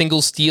attempt a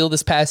single steal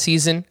this past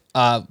season.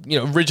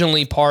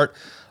 Originally part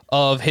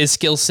of his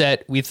skill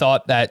set, we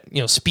thought that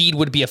speed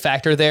would be a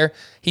factor there.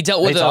 He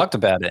dealt with. They talked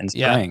about it in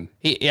spring.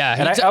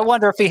 I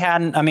wonder if he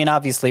hadn't. I mean,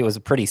 obviously, it was a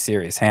pretty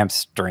serious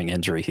hamstring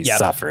injury he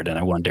suffered, and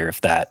I wonder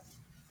if that,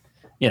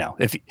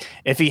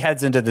 if he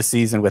heads into the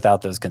season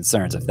without those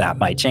concerns, if that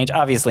might change.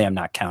 Obviously, I'm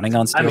not counting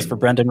on steals for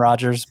Brendan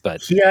Rodgers,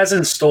 but he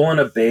hasn't stolen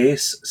a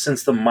base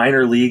since the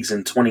minor leagues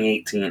in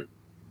 2018.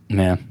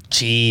 Man,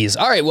 jeez.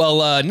 All right.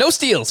 Well, no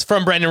steals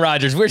from Brendan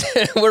Rodgers.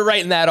 We're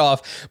writing that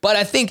off. But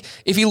I think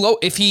if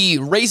he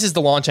raises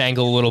the launch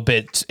angle a little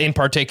bit, in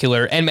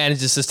particular, and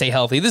manages to stay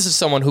healthy, this is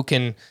someone who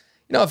can,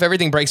 if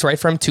everything breaks right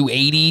for him,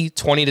 280,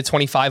 20 to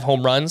 25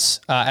 home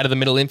runs out of the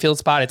middle infield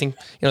spot. I think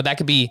that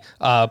could be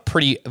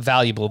pretty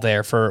valuable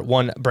there for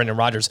one Brendan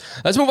Rodgers.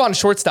 Let's move on to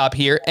shortstop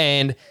here,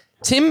 and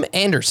Tim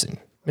Anderson,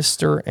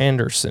 Mr.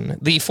 Anderson,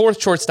 the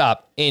fourth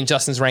shortstop in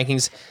Justin's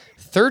rankings,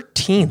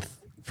 13th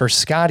for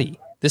Scotty.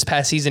 This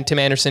past season, Tim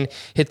Anderson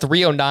hit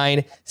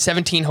 309,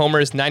 17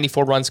 homers,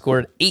 94 runs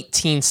scored,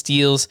 18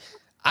 steals.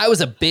 I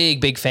was a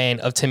big fan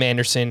of Tim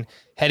Anderson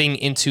heading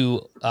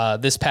into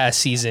this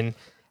past season,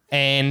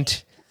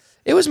 and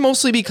it was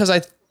mostly because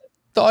I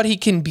thought he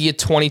can be a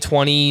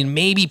 2020,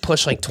 maybe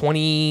push like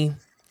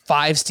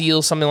 25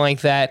 steals, something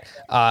like that.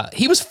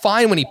 He was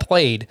fine when he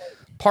played.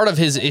 Part of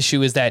his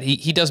issue is that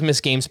he does miss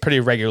games pretty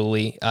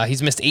regularly.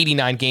 He's missed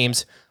 89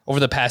 games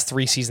over the past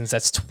 3 seasons.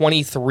 That's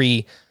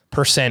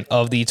 23%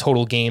 of the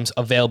total games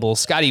available.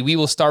 Scotty, we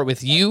will start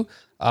with you.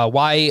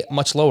 Why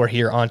much lower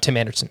here on Tim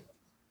Anderson?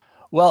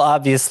 Well,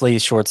 obviously,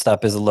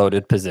 shortstop is a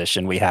loaded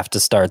position. We have to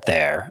start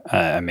there.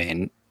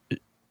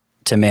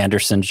 Tim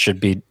Anderson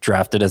should be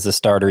drafted as a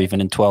starter even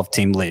in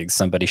 12-team leagues.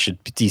 Somebody should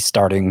be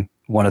starting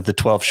one of the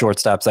 12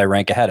 shortstops I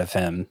rank ahead of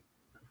him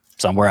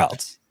somewhere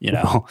else.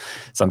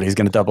 Somebody's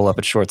going to double up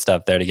at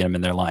shortstop there to get him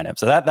in their lineup.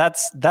 So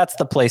that's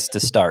the place to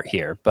start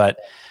here. But,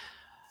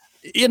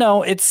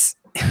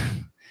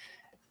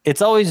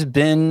 it's always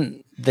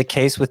been the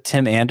case with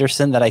Tim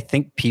Anderson that I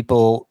think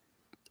people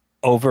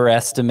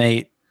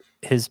overestimate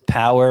his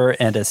power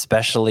and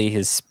especially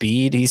his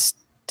speed. He's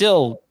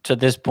still, to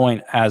this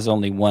point, has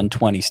only one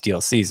 20 steal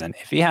season.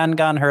 If he hadn't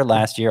gotten hurt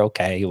last year,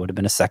 okay, it would have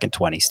been a second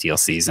 20 steal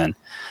season.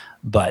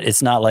 But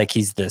it's not like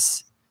he's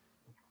this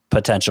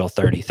potential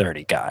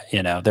 30-30 guy.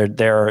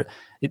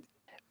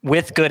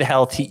 With good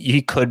health,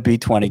 he could be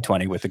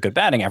 20-20 with a good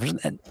batting average.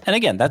 And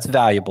again, that's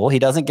valuable. He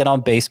doesn't get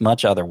on base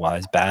much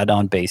otherwise, bad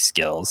on base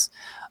skills.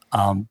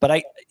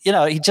 But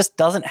he just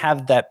doesn't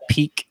have that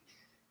peak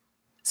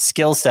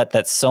skill set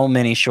that so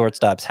many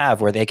shortstops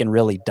have where they can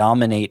really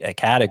dominate a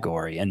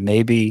category. And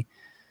maybe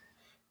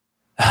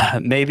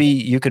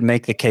you could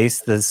make the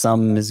case the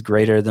sum is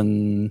greater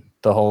than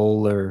the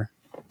whole, or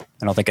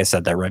I don't think I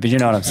said that right, but you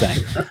know what I'm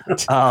saying.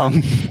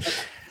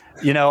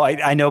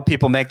 I know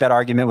people make that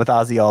argument with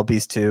Ozzie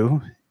Albies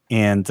too,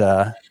 and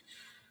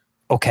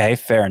okay,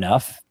 fair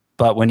enough.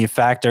 But when you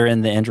factor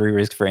in the injury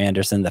risk for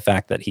Anderson, the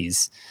fact that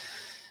he's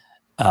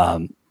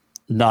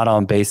not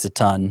on base a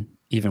ton,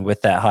 even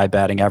with that high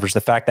batting average,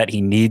 the fact that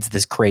he needs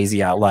this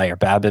crazy outlier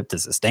BABIP to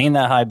sustain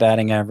that high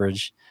batting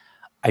average,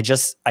 I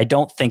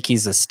don't think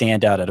he's a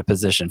standout at a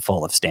position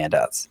full of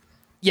standouts.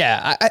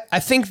 Yeah, I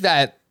think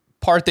that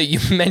part that you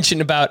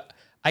mentioned about,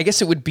 I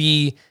guess it would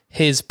be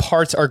his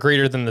parts are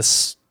greater than the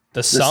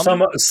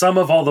sum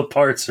of all the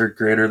parts are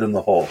greater than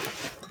the whole.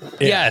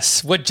 Yeah.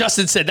 Yes, what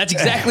Justin said. That's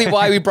exactly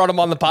why we brought him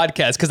on the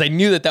podcast, because I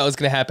knew that was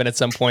going to happen at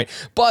some point.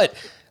 But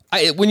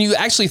when you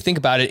actually think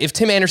about it, if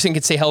Tim Anderson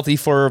could stay healthy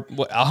for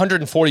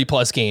 140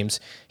 plus games,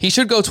 he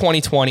should go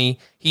 20-20.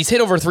 He's hit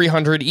over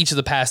 300 each of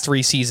the past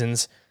 3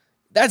 seasons.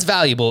 That's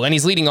valuable, and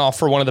he's leading off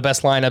for one of the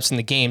best lineups in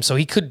the game, so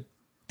he could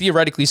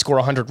theoretically score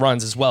 100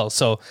 runs as well.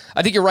 So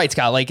I think you're right,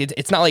 Scott. Like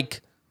it's not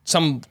like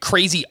some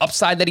crazy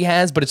upside that he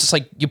has, but it's just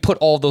like you put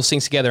all those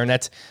things together, and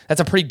that's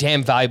a pretty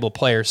damn valuable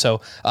player. So,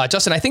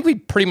 Justin, I think we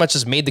pretty much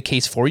just made the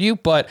case for you,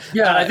 but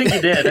yeah, I think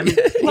you did. I mean,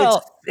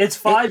 it's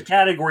 5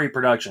 category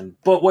production,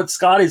 but what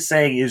Scott is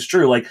saying is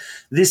true. Like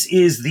this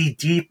is the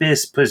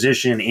deepest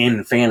position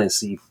in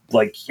fantasy.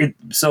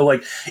 So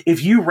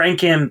if you rank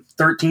him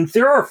 13th,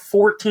 there are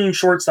 14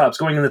 shortstops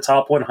going in the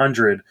top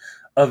 100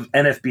 of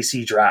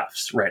NFBC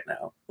drafts right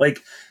now.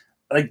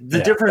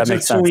 The difference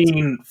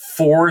between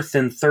 4th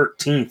and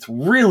 13th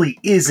really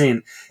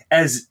isn't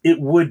as it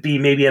would be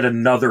maybe at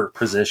another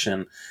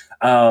position.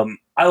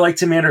 I like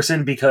Tim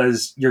Anderson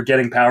because you're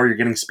getting power, you're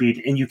getting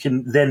speed, and you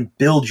can then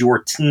build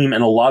your team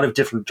in a lot of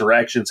different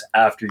directions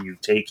after you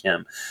take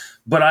him.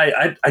 but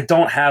I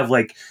don't have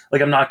like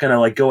I'm not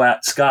gonna like go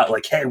at Scott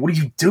like, hey, what are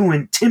you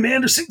doing? Tim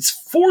Anderson's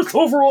 4th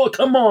overall.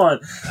 Come on.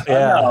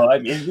 Yeah, I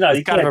mean, no,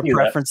 it's kind of a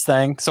preference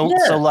thing. So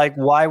like,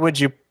 why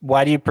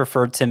do you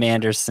prefer Tim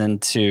Anderson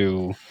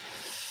to?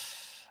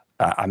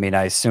 I mean,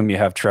 I assume you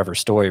have Trevor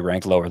Story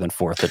ranked lower than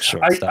 4th at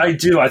shortstop. I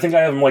do. I think I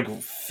have him like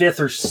 5th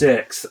or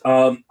 6th.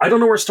 I don't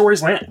know where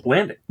Story's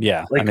landing.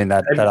 Yeah, like, I mean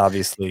that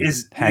obviously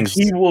hangs.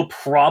 He will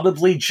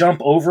probably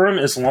jump over him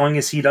as long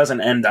as he doesn't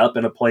end up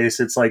in a place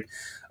it's like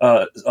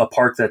a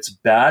park that's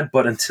bad.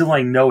 But until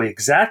I know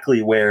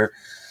exactly where,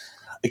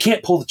 I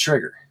can't pull the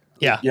trigger.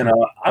 Yeah,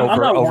 I'm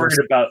not worried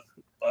about.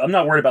 I'm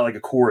not worried about like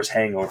a Coors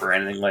hangover or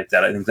anything like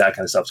that. I think that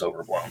kind of stuff's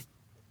overblown.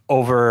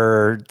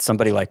 Over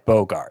somebody like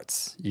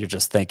Bogarts, you're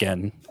just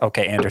thinking,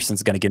 okay,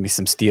 Anderson's going to give me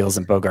some steals,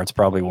 and Bogarts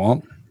probably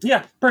won't.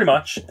 Yeah, pretty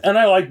much. And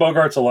I like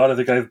Bogarts a lot. I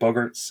think I have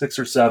Bogarts 6th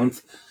or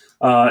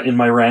 7th in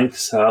my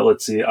ranks.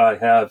 Let's see, I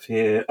have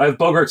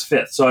Bogarts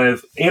 5th, so I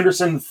have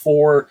Anderson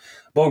 4,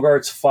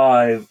 Bogarts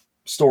 5,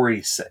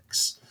 Story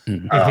 6.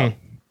 Mm-hmm.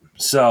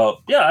 So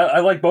yeah,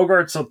 I like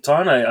Bogarts a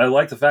ton. I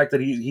like the fact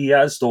that he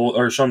has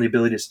shown the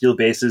ability to steal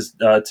bases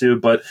too,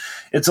 but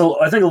it's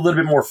I think a little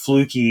bit more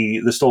fluky,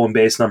 the stolen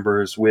base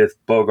numbers with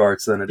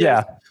Bogarts than it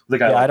is. The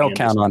guy I don't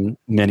count on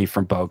many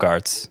from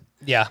Bogarts.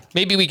 Yeah,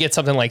 maybe we get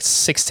something like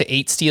 6 to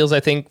 8 steals, I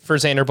think, for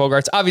Xander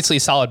Bogaerts. Obviously,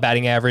 solid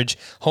batting average,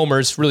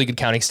 homers, really good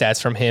counting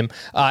stats from him.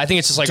 I think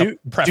it's just like a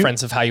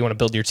preference of how you want to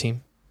build your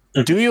team.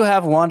 Do you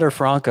have Wander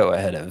Franco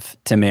ahead of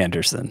Tim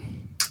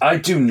Anderson? I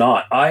do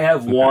not. I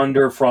have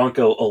Wander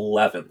Franco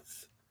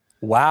 11th.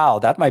 Wow,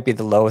 that might be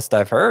the lowest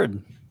I've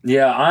heard.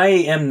 Yeah, I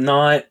am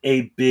not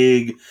a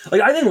big...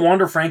 I think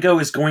Wander Franco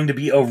is going to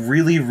be a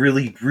really,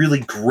 really, really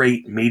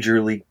great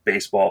Major League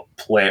Baseball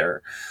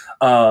player.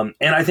 And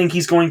I think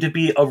he's going to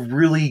be a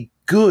really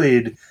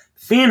good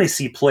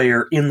fantasy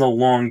player in the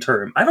long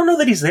term. I don't know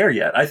that he's there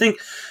yet. I think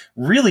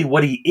really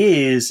what he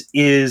is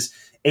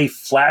a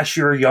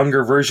flashier,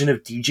 younger version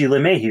of DJ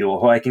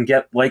LeMahieu, who I can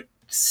get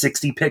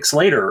 60 picks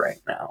later right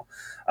now.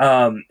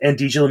 And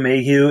DJ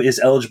LeMahieu is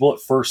eligible at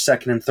 1st,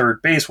 2nd, and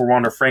 3rd base, where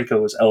Wander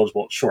Franco is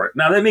eligible at short.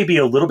 Now, that may be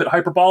a little bit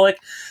hyperbolic,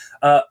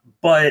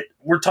 but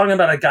we're talking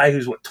about a guy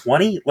who's,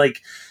 20?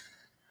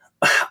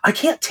 I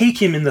can't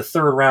take him in the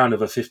 3rd round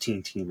of a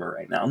 15-teamer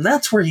right now, and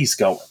that's where he's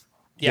going.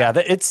 Yeah,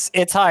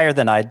 it's higher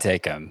than I'd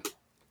take him,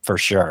 for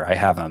sure. I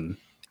have him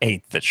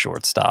 8th at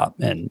shortstop,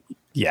 and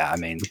yeah, I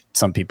mean,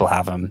 some people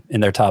have him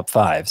in their top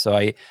 5, so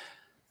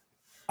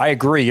I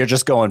agree. You're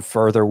just going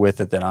further with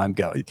it than I'm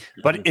going.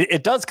 But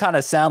it does kind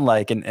of sound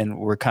like, and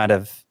we're kind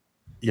of,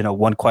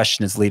 one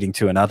question is leading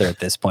to another at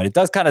this point. It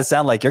does kind of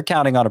sound like you're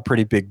counting on a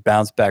pretty big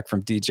bounce back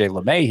from DJ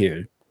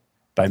LeMahieu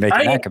by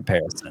making that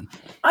comparison.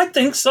 I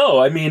think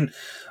so. I mean,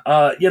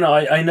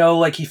 I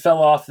know he fell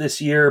off this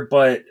year,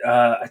 but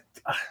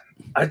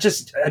I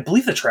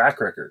believe the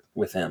track record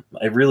with him.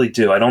 I really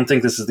do. I don't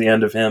think this is the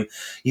end of him.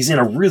 He's in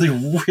a really,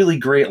 really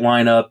great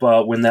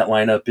lineup when that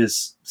lineup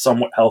is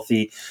somewhat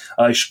healthy.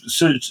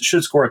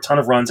 Should score a ton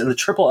of runs. And the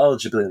triple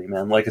eligibility,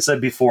 man. Like I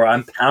said before,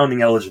 I'm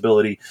pounding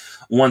eligibility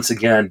once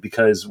again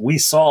because we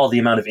saw the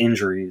amount of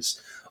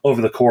injuries over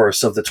the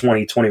course of the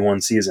 2021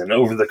 season,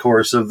 over the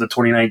course of the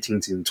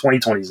 2019 season,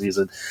 2020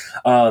 season.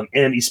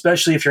 And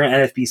especially if you're an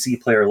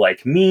NFBC player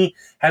like me,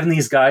 having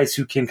these guys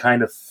who can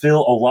kind of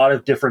fill a lot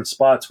of different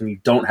spots when you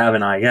don't have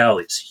an IL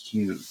is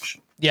huge.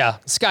 Yeah,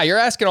 Scott, you're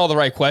asking all the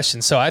right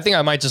questions, so I think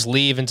I might just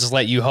leave and just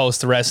let you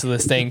host the rest of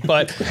this thing.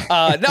 But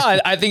no,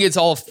 I think it's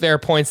all fair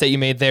points that you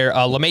made there.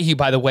 LeMahieu,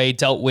 by the way,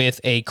 dealt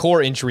with a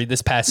core injury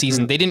this past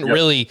season. They didn't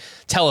really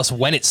tell us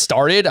when it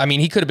started. I mean,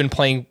 he could have been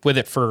playing with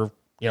it for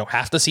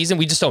half the season.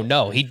 We just don't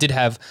know. He did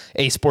have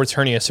a sports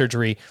hernia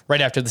surgery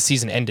right after the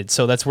season ended.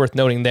 So that's worth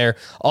noting there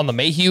on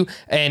LeMahieu.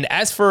 And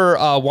as for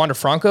Wander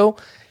Franco,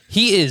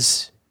 he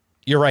is,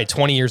 you're right,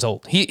 20 years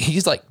old.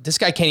 He's like, this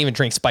guy can't even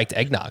drink spiked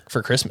eggnog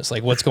for Christmas.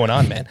 Like, what's going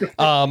on, man?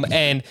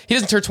 And he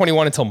doesn't turn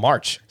 21 until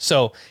March.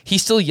 So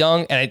he's still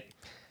young. And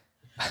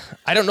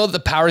I don't know if the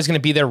power is going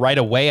to be there right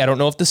away. I don't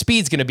know if the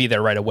speed's going to be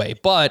there right away.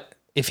 But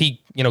if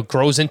he,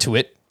 grows into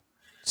it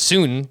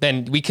soon,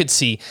 then we could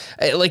see,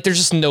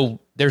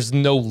 there's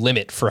no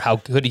limit for how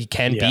good he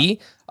can be.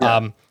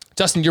 Yeah.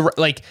 Justin, you're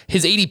right.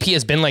 His ADP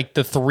has been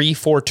the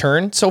 3-4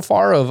 turn so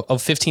far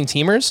of 15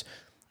 teamers.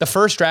 The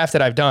first draft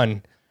that I've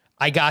done,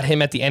 I got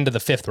him at the end of the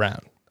 5th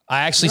round.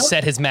 I actually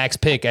set his max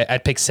pick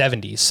at pick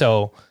 70.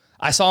 So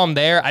I saw him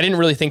there. I didn't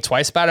really think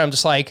twice about it. I'm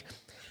just like,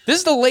 this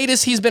is the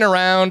latest he's been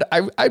around.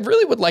 I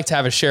really would like to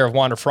have a share of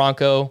Wander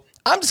Franco.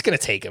 I'm just going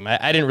to take him.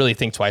 I didn't really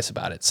think twice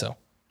about it. So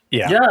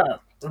yeah.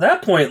 At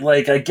that point,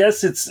 I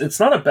guess it's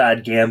not a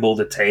bad gamble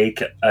to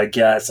take, I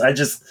guess.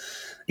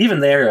 Even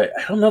there,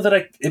 I don't know that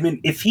I mean,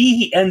 if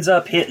he ends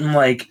up hitting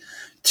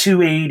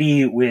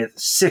 280 with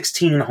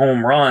 16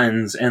 home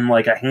runs and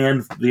a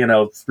hand, 3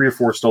 or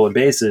 4 stolen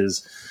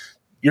bases,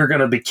 you're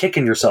going to be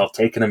kicking yourself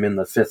taking him in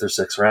the 5th or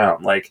 6th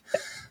round.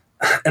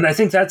 And I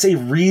think that's a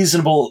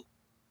reasonable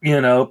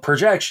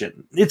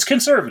projection. It's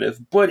conservative,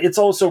 but it's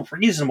also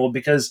reasonable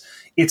because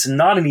it's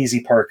not an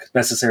easy park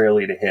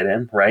necessarily to hit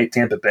in, right?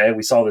 Tampa Bay,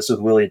 we saw this with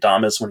Willie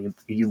Adames when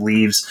he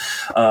leaves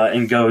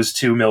and goes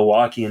to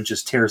Milwaukee and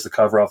just tears the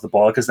cover off the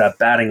ball because that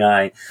batting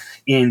eye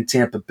in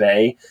Tampa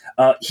Bay.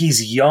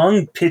 He's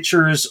young.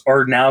 Pitchers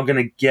are now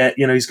going to get,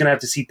 he's going to have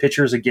to see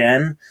pitchers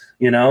again,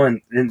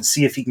 and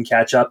see if he can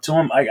catch up to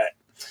him.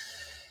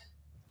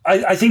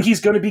 I think he's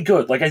going to be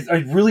good. Like,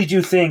 I really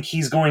do think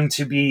he's going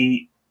to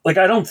be. Like,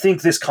 I don't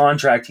think this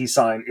contract he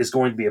signed is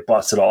going to be a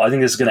bust at all. I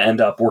think this is going to end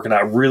up working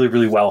out really,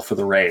 really well for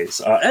the Rays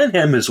and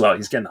him as well.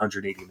 He's getting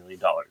 $180 million.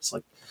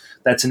 Like,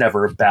 that's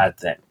never a bad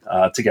thing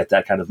to get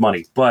that kind of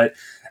money. But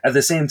at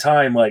the same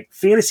time, like,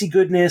 fantasy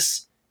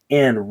goodness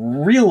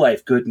and real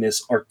life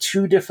goodness are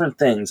two different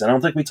things. I don't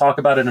think we talk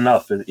about it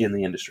enough in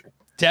the industry.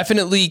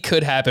 Definitely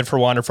could happen for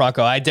Wander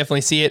Franco. I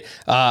definitely see it.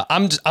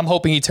 I'm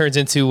hoping he turns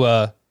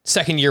into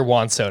second year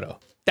Juan Soto.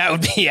 That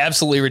would be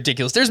absolutely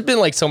ridiculous. There's been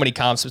like so many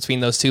comps between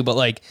those two, but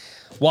like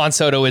Juan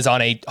Soto is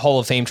on a Hall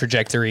of Fame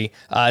trajectory.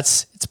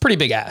 It's a pretty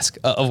big ask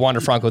of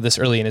Wander Franco this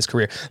early in his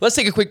career. Let's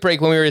take a quick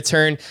break. When we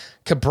return,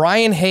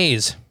 Brian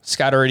Hayes.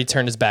 Scott already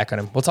turned his back on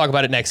him. We'll talk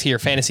about it next here.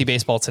 Fantasy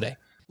Baseball Today.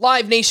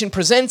 Live Nation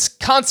presents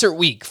Concert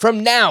Week.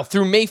 From now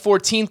through May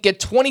 14th, get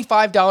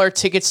 $25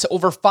 tickets to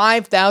over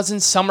 5,000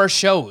 summer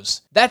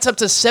shows. That's up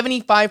to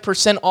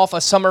 75% off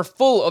a summer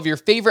full of your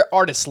favorite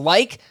artists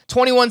like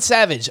 21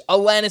 Savage,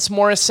 Alanis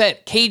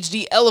Morissette, Cage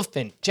the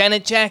Elephant,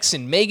 Janet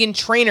Jackson, Meghan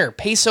Trainor,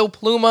 Peso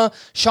Pluma,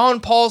 Sean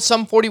Paul,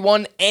 Sum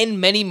 41, and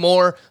many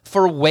more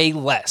for way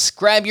less.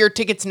 Grab your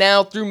tickets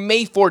now through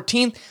May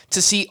 14th to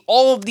see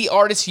all of the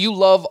artists you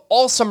love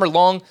all summer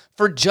long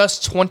for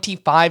just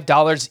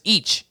 $25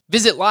 each.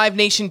 Visit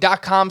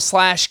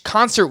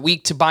livenation.com/concert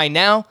week to buy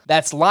now.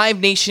 That's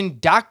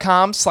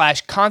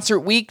livenation.com/concert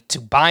week to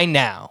buy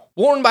now.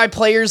 Worn by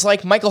players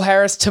like Michael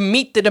Harris to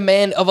meet the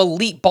demand of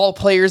elite ball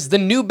players, the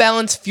New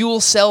Balance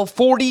Fuel Cell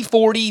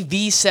 4040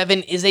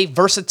 V7 is a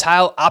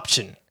versatile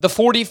option. The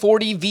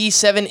 4040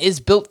 V7 is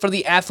built for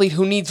the athlete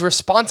who needs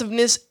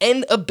responsiveness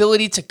and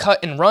ability to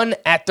cut and run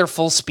at their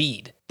full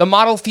speed. The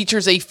model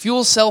features a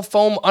fuel cell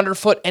foam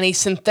underfoot and a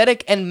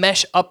synthetic and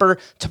mesh upper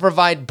to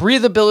provide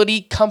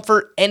breathability,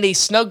 comfort, and a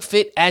snug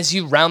fit as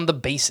you round the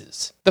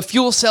bases. The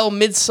fuel cell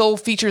midsole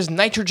features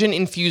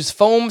nitrogen-infused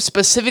foam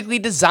specifically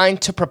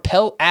designed to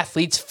propel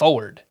athletes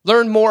forward.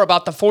 Learn more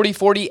about the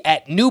 4040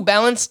 at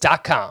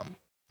newbalance.com.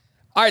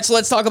 All right, so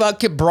let's talk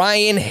about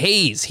Brian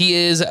Hayes. He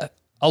is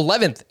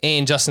 11th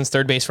in Justin's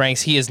third base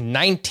ranks. He is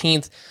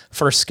 19th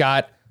for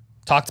Scott.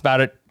 Talked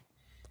about it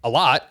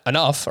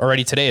enough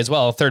already today as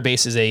well. Third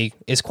base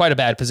is quite a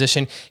bad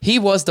position. He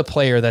was the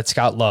player that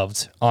Scott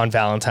loved on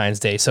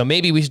Valentine's Day. So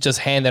maybe we should just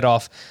hand it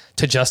off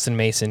to Justin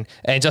Mason.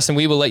 And Justin,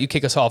 we will let you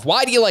kick us off.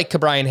 Why do you like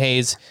Brian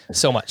Hayes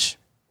so much?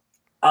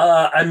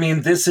 I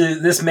mean, this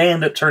may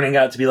end up turning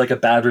out to be like a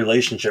bad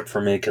relationship for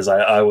me because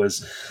I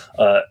was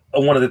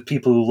one of the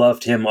people who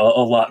loved him a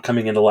lot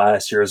coming into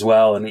last year as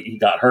well, and he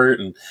got hurt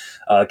and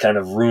kind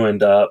of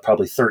ruined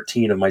probably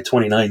 13 of my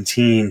 29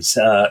 teams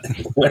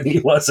when he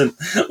wasn't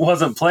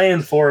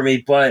playing for me.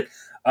 But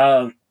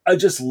I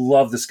just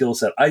love the skill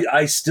set.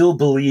 I still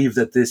believe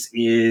that this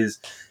is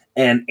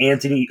an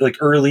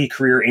early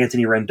career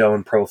Anthony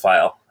Rendon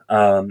profile.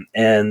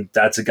 And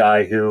that's a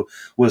guy who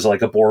was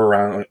like a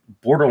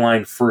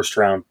borderline first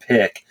round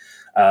pick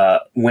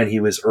when he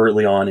was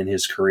early on in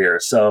his career.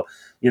 So,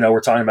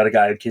 we're talking about a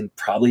guy who can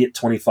probably hit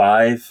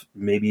 25,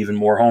 maybe even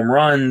more home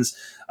runs,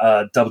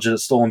 double-digit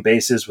stolen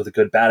bases with a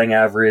good batting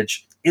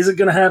average. Is it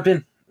going to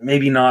happen?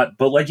 Maybe not.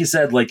 But like you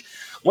said, like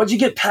once you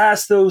get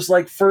past those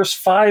like first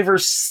 5 or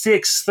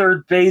 6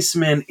 third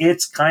basemen,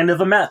 it's kind of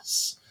a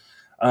mess.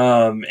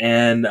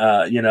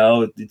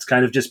 It's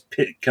kind of just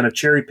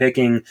cherry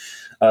picking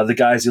the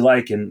guys you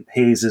like, and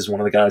Hayes is one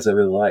of the guys I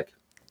really like.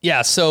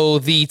 Yeah, so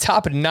the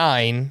top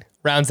 9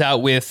 rounds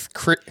out with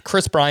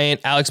Chris Bryant,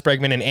 Alex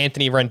Bregman, and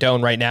Anthony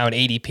Rendon right now in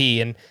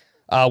ADP, and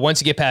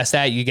once you get past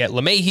that, you get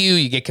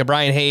LeMahieu, you get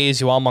Brian Hayes,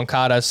 Yoel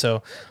Moncada,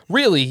 so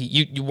really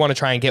you want to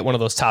try and get one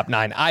of those top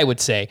 9, I would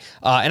say,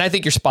 and I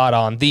think you're spot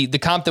on. The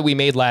comp that we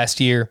made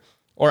last year,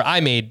 or I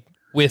made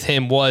with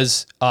him,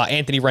 was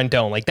Anthony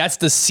Rendon. Like, that's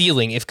the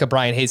ceiling if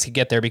Brian Hayes could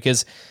get there,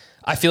 because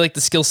I feel like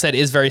the skill set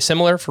is very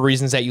similar for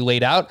reasons that you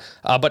laid out.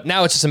 But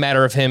now it's just a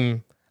matter of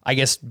him, I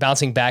guess,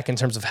 bouncing back in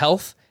terms of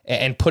health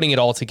and putting it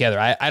all together.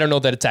 I don't know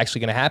that it's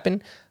actually going to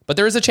happen, but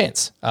there is a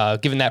chance,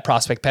 given that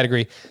prospect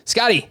pedigree.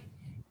 Scotty,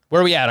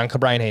 where are we at on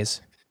Brian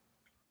Hayes?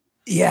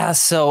 Yeah,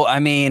 so, I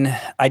mean,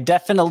 I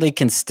definitely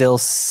can still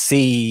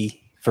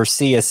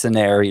foresee a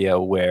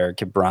scenario where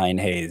Brian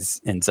Hayes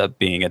ends up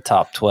being a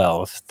top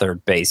 12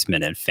 third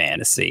baseman in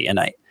fantasy. And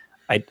I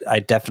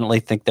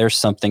definitely think there's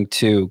something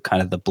to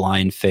kind of the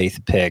blind faith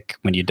pick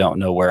when you don't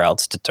know where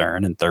else to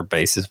turn and third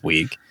base is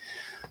weak.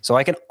 So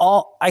I can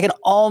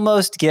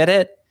almost get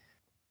it,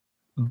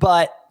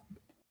 but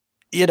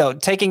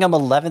taking him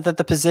 11th at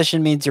the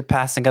position means you're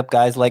passing up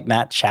guys like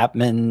Matt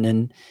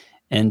Chapman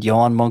and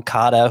Yohan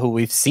Moncada, who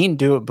we've seen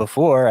do it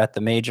before at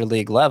the major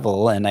league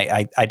level. And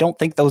I don't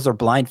think those are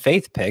blind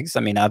faith picks. I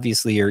mean,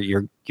 obviously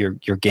you're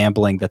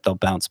gambling that they'll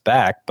bounce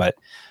back, but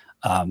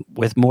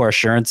with more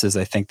assurances,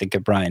 I think,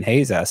 that Brian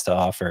Hayes has to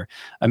offer.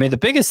 I mean, the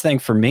biggest thing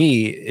for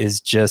me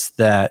is just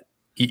that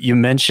you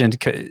mentioned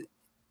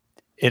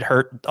it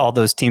hurt all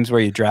those teams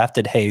where you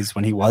drafted Hayes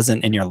when he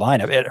wasn't in your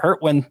lineup. It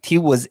hurt when he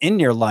was in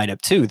your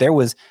lineup too. There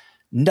was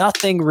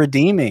nothing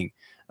redeeming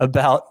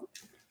about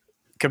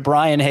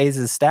Brian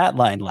Hayes' stat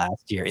line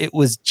last year. It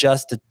was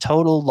just a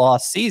total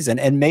lost season.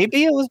 And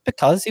maybe it was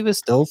because he was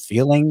still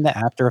feeling the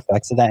after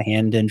effects of that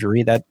hand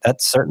injury.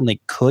 That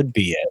certainly could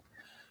be it.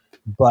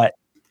 But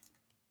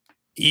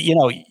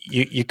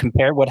you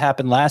compare what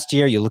happened last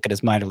year, you look at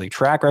his minor league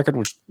track record,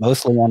 which was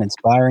mostly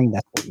uninspiring.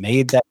 That's what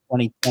made that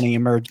 2020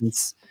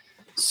 emergence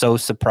so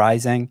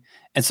surprising.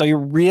 And so you're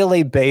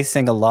really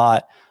basing a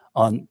lot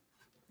on,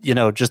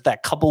 just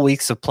that couple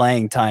weeks of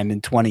playing time in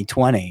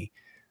 2020,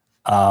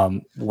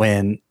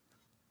 when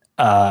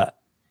there's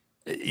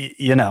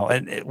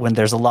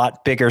a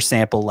lot bigger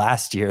sample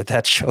last year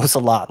that shows a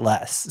lot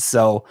less.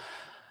 So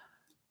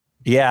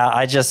yeah,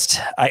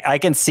 I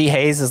can see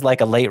Hayes as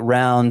like a late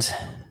round,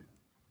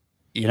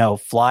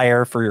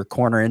 flyer for your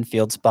corner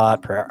infield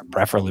spot,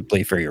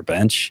 preferably for your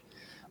bench.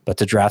 But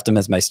to draft him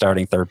as my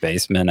starting third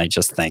baseman, I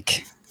just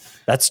think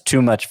that's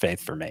too much faith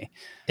for me.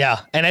 Yeah,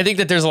 and I think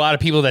that there's a lot of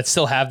people that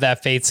still have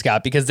that faith,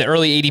 Scott, because the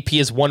early ADP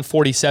is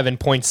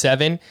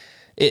 147.7.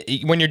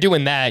 When you're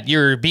doing that,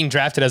 you're being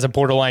drafted as a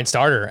borderline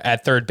starter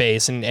at third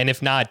base, and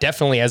if not,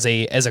 definitely as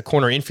a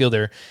corner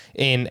infielder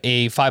in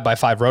a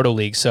 5x5 roto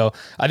league. So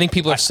I think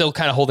people are still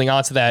kind of holding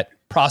on to that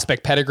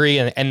prospect pedigree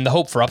and the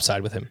hope for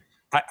upside with him.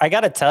 I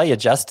got to tell you,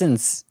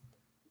 Justin's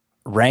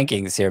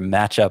rankings here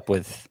match up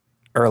with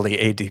early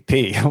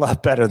ADP a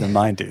lot better than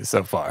mine do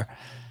so far.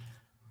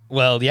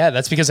 Well, yeah,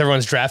 that's because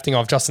everyone's drafting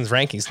off Justin's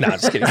rankings. No,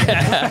 just kidding.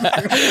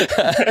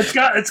 It's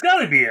got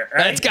to be it,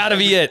 right? That's got to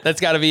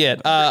be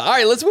it. All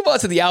right, let's move on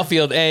to the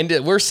outfield,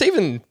 and we're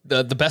saving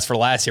the best for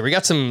last here. We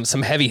got some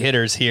heavy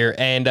hitters here,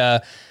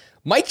 and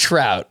Mike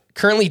Trout,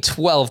 currently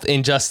 12th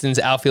in Justin's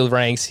outfield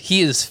ranks.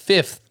 He is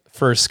 5th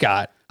for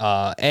Scott,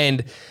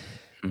 and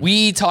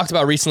we talked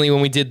about recently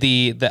when we did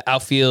the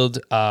outfield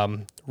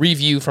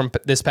review from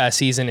this past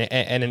season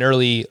and an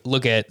early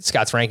look at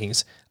Scott's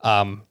rankings.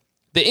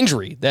 The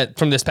injury that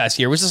from this past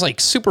year was just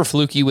like super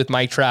fluky with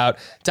Mike Trout,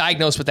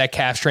 diagnosed with that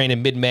calf strain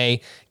in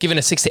mid-May, given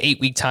a 6 to 8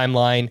 week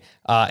timeline,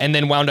 and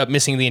then wound up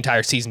missing the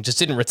entire season. Just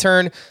didn't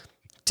return.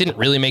 Didn't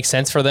really make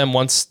sense for them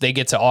once they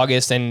get to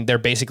August and they're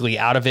basically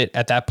out of it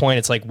at that point.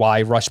 It's like,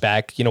 why rush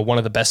back, one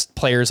of the best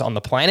players on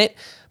the planet?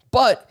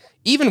 But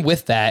even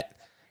with that,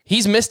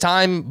 he's missed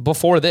time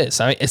before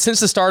this. I mean, since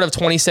the start of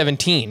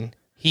 2017,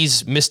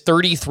 he's missed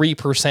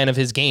 33% of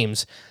his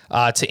games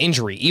to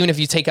injury. Even if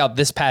you take out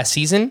this past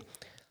season,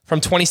 from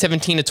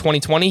 2017 to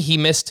 2020, he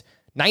missed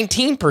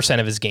 19%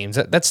 of his games.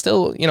 That's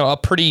still, a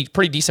pretty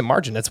decent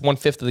margin. That's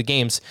 1/5 of the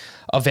games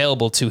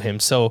available to him.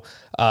 So,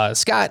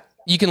 Scott,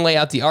 you can lay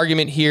out the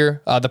argument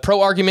here. The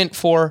pro argument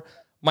for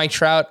Mike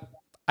Trout,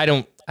 I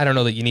don't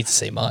know that you need to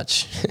say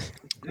much.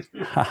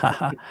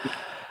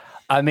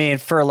 I mean,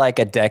 for like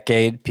a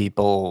decade,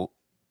 people,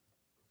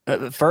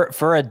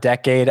 for a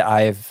decade,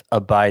 I've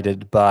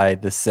abided by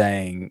the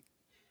saying,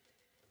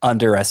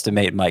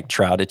 underestimate Mike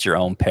Trout at your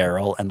own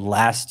peril. And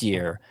last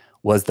year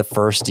was the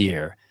first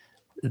year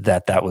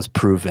that was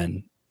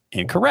proven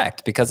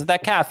incorrect because of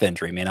that calf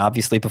injury. I mean,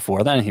 obviously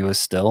before then he was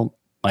still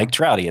Mike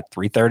Trout. He had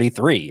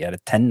 333 at a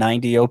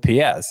 1090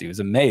 OPS. He was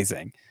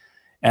amazing.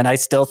 And I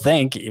still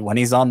think when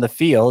he's on the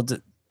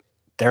field,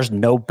 there's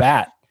no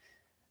bat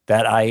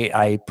that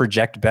I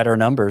project better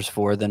numbers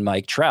for than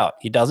Mike Trout.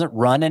 He doesn't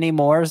run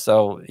anymore.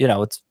 So,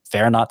 it's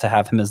fair not to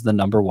have him as the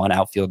number one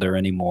outfielder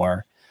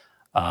anymore.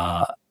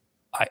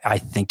 I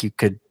think you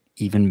could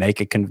even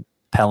make a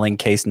compelling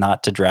case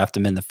not to draft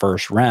him in the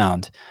first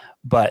round.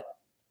 But,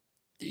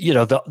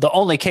 the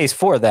only case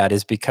for that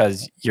is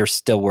because you're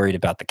still worried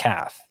about the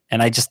calf.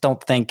 And I just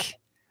don't think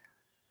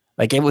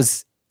it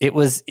was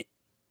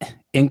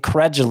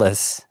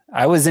incredulous.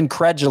 I was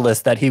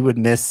incredulous that he would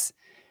miss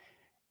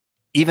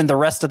even the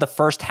rest of the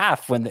first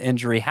half when the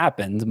injury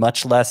happened,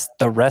 much less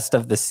the rest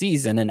of the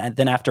season. And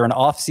then after an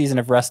off season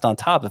of rest on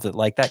top of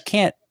it, that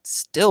can't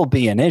still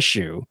be an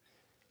issue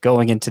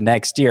going into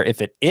next year.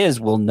 If it is,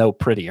 we'll know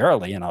pretty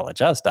early, and I'll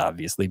adjust,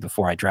 obviously,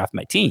 before I draft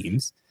my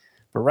teams.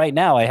 But right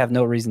now, I have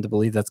no reason to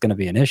believe that's going to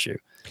be an issue.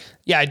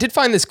 Yeah, I did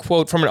find this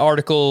quote from an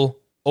article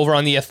over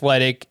on The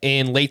Athletic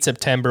in late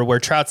September where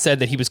Trout said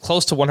that he was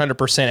close to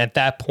 100% at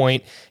that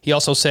point. He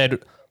also said,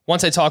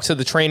 once I talked to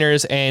the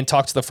trainers and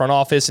talked to the front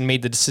office and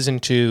made the decision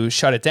to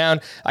shut it down,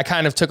 I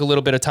kind of took a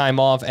little bit of time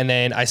off, and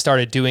then I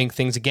started doing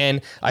things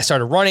again. I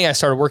started running. I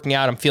started working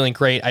out. I'm feeling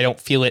great. I don't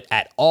feel it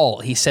at all.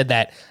 He said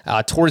that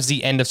towards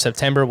the end of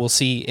September. We'll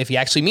see if he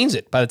actually means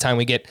it by the time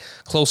we get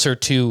closer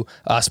to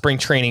spring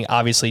training,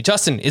 obviously.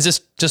 Justin, is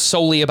this just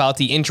solely about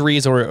the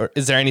injuries, or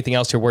is there anything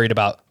else you're worried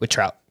about with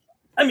Trout?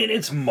 I mean,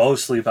 it's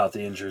mostly about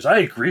the injuries. I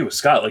agree with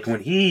Scott. Like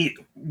when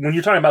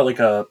you're talking about like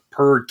a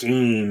per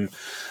game,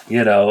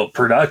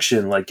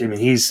 production, like, I mean,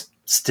 he's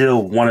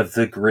still one of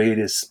the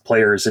greatest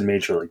players in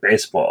Major League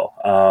Baseball.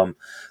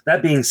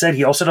 That being said,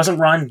 he also doesn't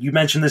run. You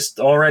mentioned this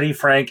already,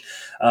 Frank.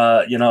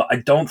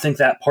 I don't think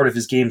that part of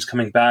his game's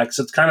coming back.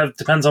 So it kind of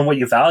depends on what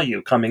you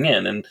value coming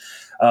in. And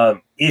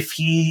if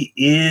he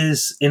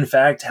is, in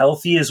fact,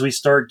 healthy as we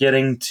start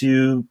getting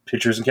to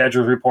pitchers and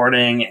catchers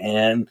reporting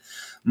and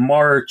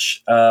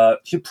March,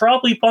 he'll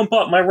probably bump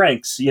up my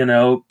ranks,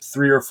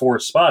 3 or 4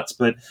 spots,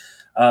 but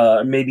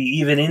maybe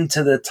even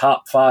into the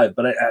top 5.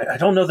 But I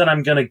don't know that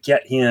I'm going to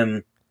get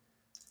him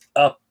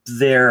up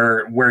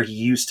there where he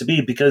used to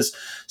be, because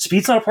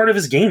speed's not a part of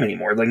his game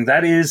anymore. Like,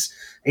 that is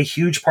a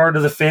huge part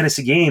of the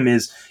fantasy game.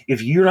 Is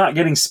if you're not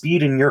getting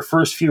speed in your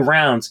first few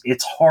rounds,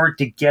 it's hard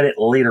to get it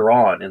later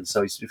on. And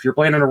so if you're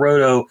playing in a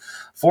roto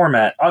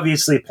format,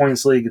 obviously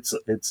points league,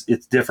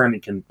 it's different.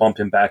 It can bump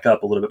him back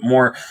up a little bit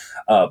more.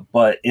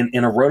 But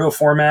in a roto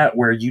format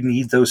where you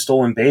need those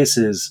stolen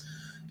bases,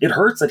 it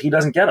hurts that he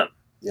doesn't get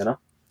them,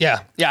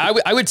 Yeah.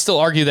 I would still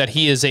argue that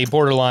he is a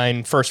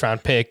borderline first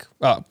round pick,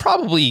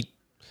 probably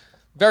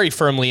very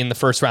firmly in the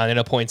first round in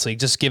a points league,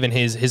 just given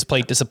his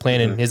plate discipline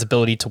and his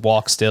ability to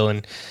walk still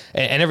and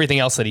everything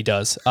else that he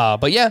does.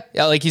 But yeah,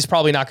 like he's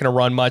probably not going to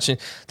run much. And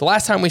the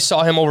last time we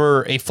saw him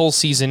over a full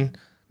season,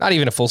 not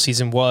even a full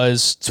season,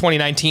 was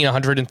 2019,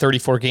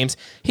 134 games.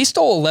 He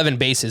stole 11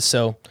 bases,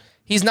 so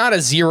he's not a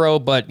zero,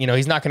 but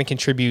he's not going to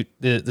contribute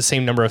the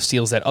same number of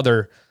steals that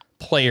other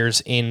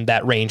players in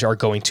that range are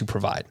going to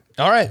provide.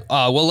 All right.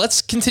 Well,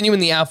 let's continue in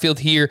the outfield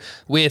here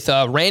with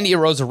Randy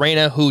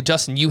Arozarena, who,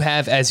 Justin, you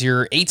have as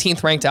your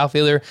 18th ranked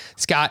outfielder.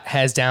 Scott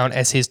has down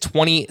as his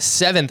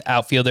 27th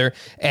outfielder.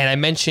 And I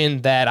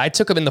mentioned that I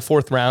took him in the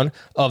 4th round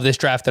of this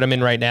draft that I'm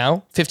in right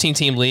now.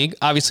 15-team league,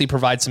 obviously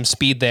provides some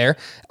speed there.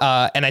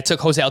 And I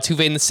took Jose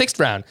Altuve in the 6th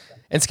round.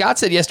 And Scott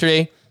said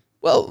yesterday,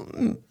 well,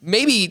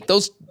 maybe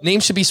those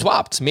names should be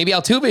swapped. Maybe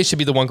Altuve should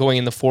be the one going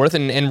in the 4th,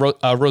 and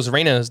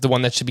Arozarena is the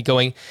one that should be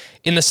going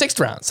in the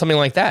 6th round, something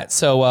like that.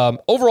 So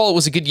overall, it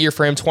was a good year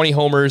for him. 20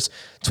 homers,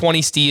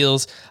 20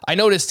 steals. I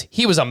noticed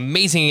he was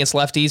amazing against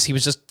lefties. He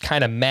was just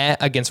kind of meh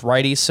against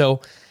righties. So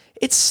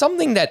it's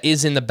something that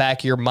is in the back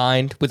of your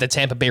mind with the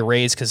Tampa Bay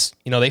Rays, because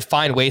they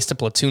find ways to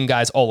platoon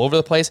guys all over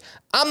the place.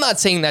 I'm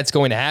not saying that's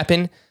going to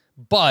happen,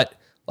 but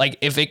like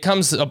if it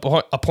comes a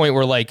point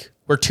where like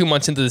we're 2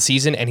 months into the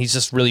season and he's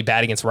just really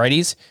bad against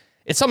righties,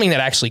 it's something that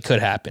actually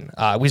could happen.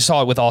 We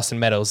saw it with Austin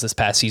Meadows this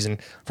past season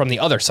from the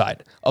other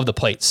side of the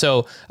plate.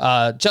 So,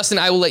 Justin,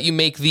 I will let you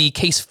make the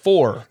case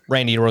for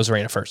Randy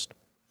Arozarena first.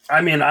 I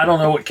mean, I don't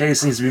know what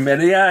case needs to be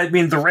made. Yeah, I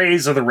mean, the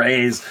Rays are the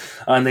Rays,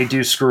 and they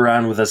do screw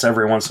around with us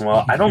every once in a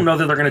while. I don't know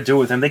that they're going to do it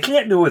with him. They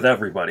can't do it with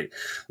everybody.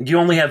 You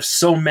only have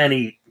so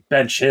many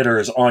bench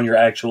hitters on your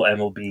actual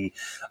MLB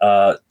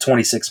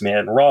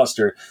 26-man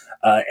roster.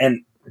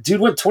 And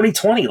dude went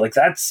 2020. Like,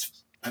 that's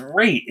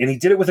great. And he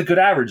did it with a good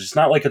average. It's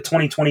not like a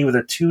 2020 with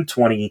a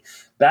 220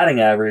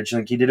 batting average.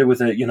 Like, he did it with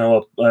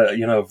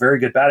a very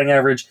good batting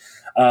average.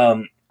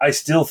 I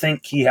still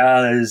think he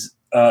has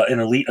an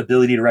elite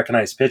ability to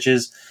recognize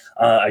pitches.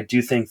 I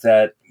do think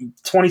that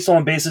 20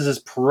 stolen bases is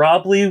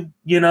probably,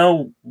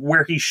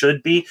 where he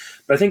should be.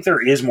 But I think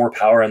there is more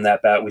power in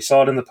that bat. We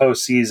saw it in the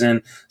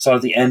postseason, saw it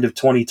at the end of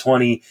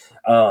 2020,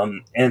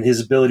 and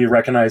his ability to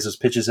recognize those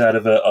pitches out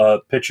of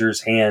a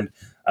pitcher's hand,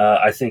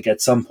 I think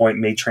at some point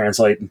may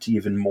translate into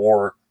even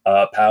more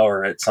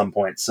power at some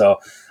point. So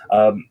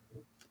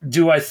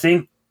do I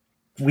think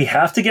we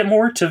have to get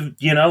more to,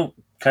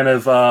 kind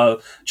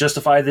of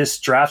justify this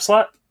draft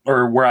slot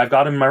or where I've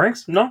got him in my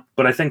ranks? No,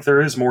 but I think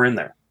there is more in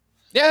there.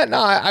 Yeah, no,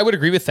 I would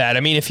agree with that.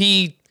 I mean, if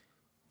he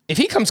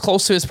comes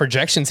close to his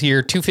projections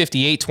here,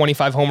 258,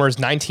 25 homers,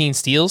 19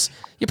 steals,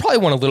 you probably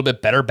want a little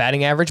bit better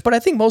batting average, but I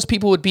think most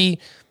people would be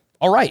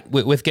all right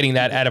with getting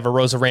that out of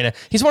Arozarena.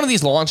 He's one of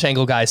these launch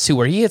angle guys, too,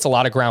 where he hits a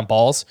lot of ground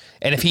balls,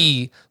 and if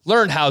he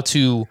learned how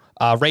to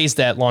raise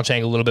that launch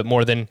angle a little bit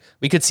more, then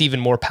we could see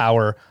even more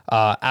power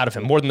out of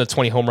him, more than the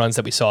 20 home runs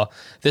that we saw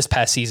this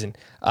past season.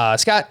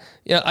 Scott,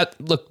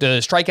 look, the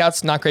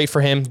strikeouts, not great for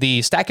him.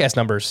 The Statcast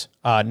numbers,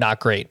 not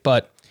great,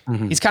 but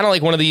he's kind of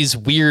like one of these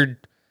weird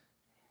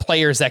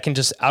players that can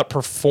just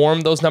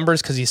outperform those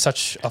numbers because he's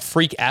such a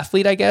freak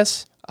athlete, I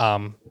guess.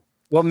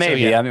 Well,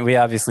 maybe. So, yeah. I mean, we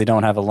obviously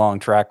don't have a long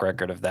track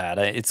record of that.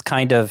 It's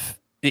kind of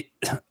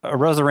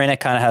Arozarena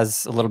kind of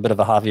has a little bit of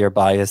a Javier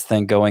Baez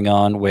thing going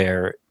on,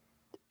 where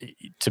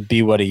to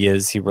be what he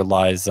is, he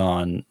relies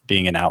on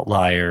being an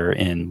outlier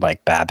in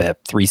like BABIP,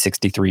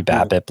 363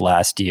 BABIP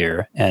last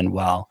year. And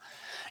while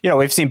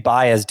we've seen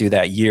Baez do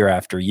that year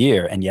after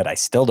year, and yet I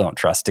still don't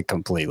trust it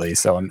completely.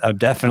 So I'm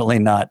definitely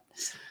not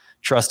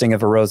trusting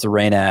of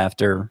Arozarena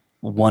after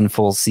one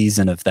full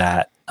season of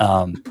that.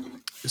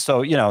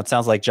 So, it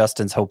sounds like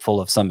Justin's hopeful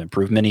of some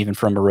improvement even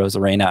from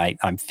Arozarena.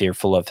 I'm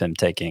fearful of him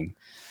taking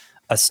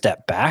a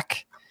step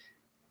back.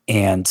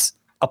 And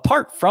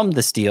apart from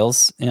the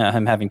steals,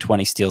 him having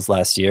 20 steals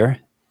last year,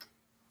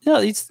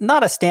 he's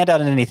not a standout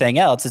in anything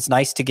else. It's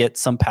nice to get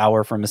some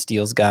power from a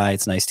steals guy.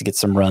 It's nice to get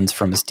some runs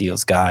from a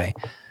steals guy.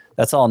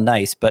 That's all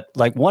nice. But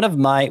like one of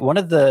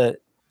the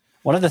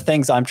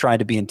things I'm trying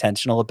to be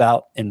intentional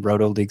about in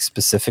Roto League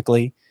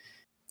specifically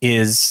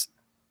is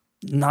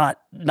not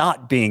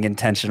being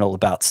intentional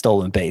about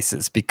stolen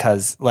bases,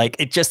 because like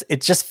I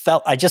just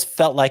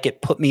felt like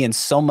it put me in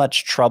so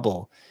much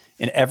trouble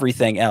in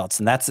everything else.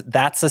 And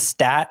that's a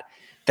stat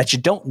that you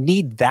don't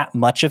need that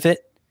much of it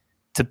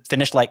to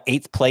finish like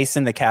 8th place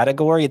in the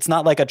category. It's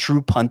not like a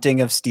true punting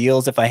of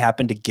steals. If I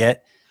happen to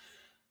get,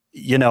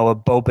 a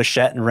Bo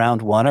Bichette in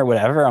round 1 or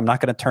whatever, I'm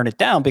not going to turn it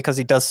down because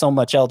he does so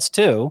much else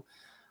too.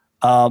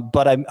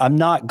 But I'm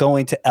not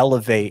going to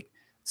elevate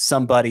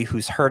somebody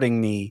who's hurting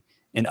me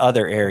in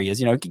other areas.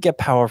 You could get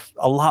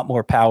a lot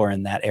more power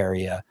in that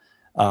area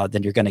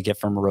than you're going to get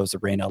from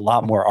Arozarena, a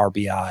lot more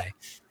RBI.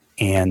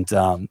 And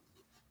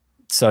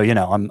so,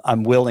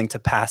 I'm willing to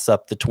pass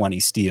up the 20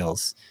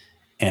 steals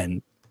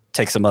and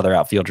take some other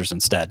outfielders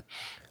instead.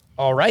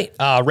 All right.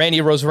 Randy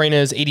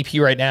Arozarena's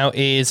ADP right now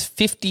is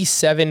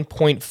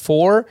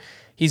 57.4.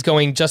 He's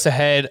going just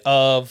ahead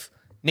of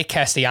Nick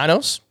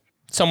Castellanos,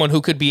 someone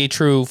who could be a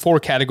true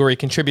 4-category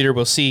contributor.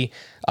 We'll see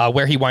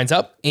where he winds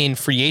up in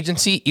free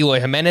agency. Eloy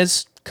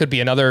Jimenez could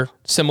be another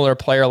similar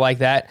player like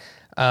that.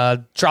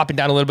 Dropping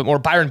down a little bit more.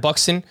 Byron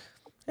Buxton,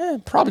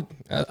 probably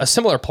a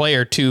similar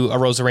player to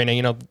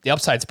Arozarena. The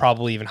upside's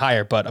probably even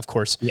higher, but of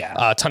course,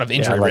 a ton of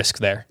injury risk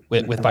there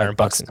with Byron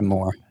Buxton.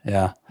 More,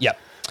 yeah. Yep.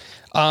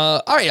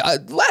 All right,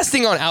 last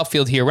thing on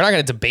outfield here. We're not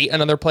going to debate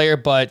another player,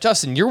 but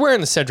Justin, you're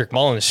wearing the Cedric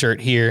Mullins shirt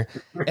here,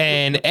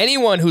 and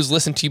anyone who's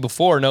listened to you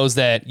before knows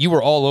that you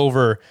were all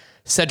over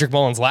Cedric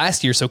Mullins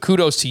last year, so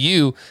kudos to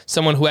you,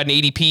 someone who had an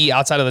ADP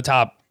outside of the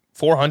top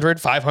 400,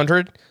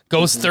 500,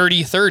 goes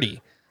 30-30.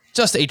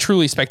 Just a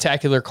truly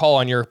spectacular call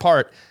on your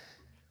part.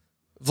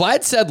 Vlad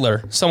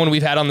Sedler, someone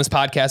we've had on this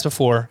podcast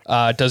before,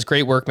 does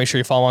great work. Make sure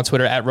you follow him on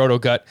Twitter at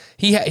RotoGut.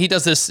 He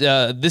does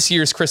this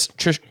year's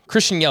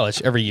Christian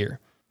Yelich every year.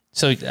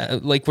 So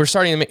we're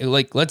starting to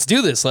make, let's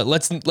do this.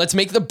 Let's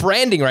make the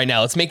branding right now.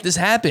 Let's make this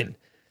happen.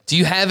 Do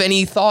you have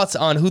any thoughts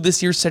on who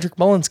this year's Cedric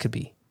Mullins could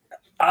be?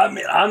 I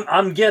mean,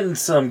 I'm getting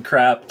some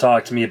crap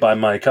talked to me by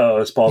my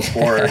co-host Paul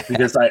Spore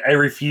because I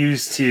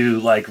refuse to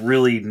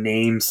really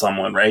name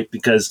someone, right?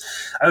 Because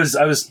I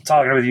was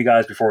talking with you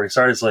guys before we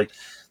started. It's like,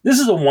 this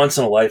is a once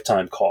in a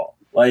lifetime call.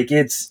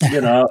 It's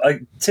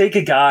take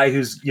a guy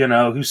who's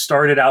who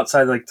started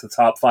outside the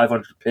top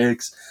 500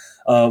 picks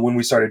when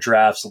we started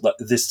drafts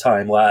this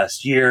time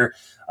last year.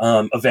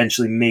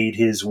 Eventually made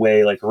his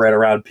way right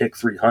around pick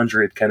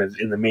 300, kind of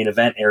in the main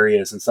event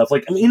areas and stuff.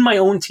 In my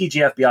own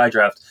TGFBI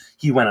draft,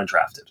 he went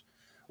undrafted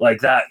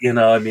that, and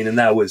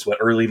that was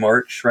early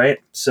March, right?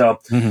 So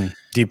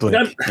deep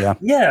league.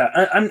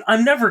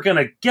 I'm never going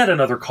to get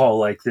another call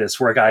like this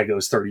where a guy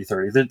goes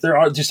 30-30. There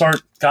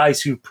aren't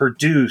guys who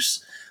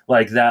produce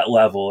that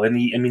level. And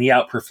he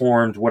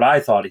outperformed what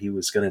I thought he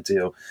was going to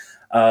do.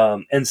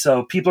 And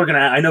so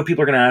I know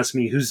people are going to ask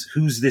me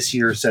who's this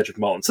year's Cedric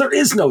Mullins. There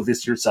is no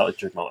this year's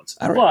Cedric Mullins.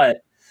 Right.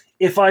 But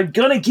if I'm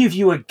going to give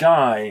you a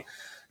guy,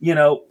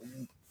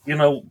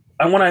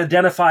 I want to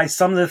identify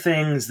some of the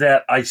things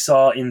that I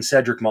saw in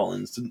Cedric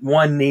Mullins.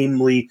 One,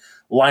 namely,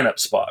 lineup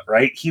spot,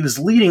 right? He was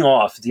leading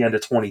off at the end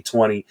of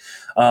 2020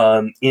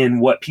 in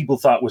what people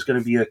thought was going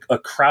to be a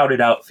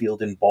crowded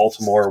outfield in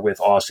Baltimore with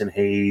Austin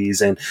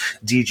Hayes and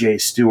DJ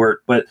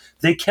Stewart, but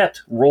they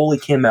kept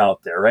rolling him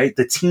out there, right?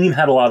 The team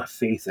had a lot of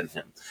faith in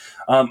him.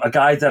 A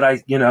guy that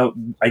I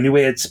knew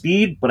he had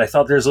speed, but I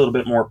thought there's a little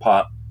bit more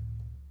pop.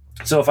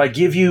 So if I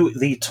give you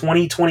the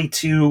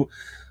 2022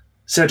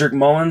 Cedric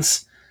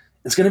Mullins,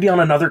 it's going to be on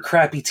another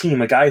crappy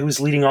team, a guy who's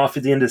leading off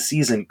at the end of the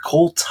season,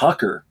 Cole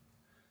Tucker,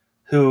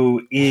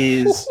 who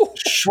is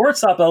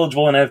shortstop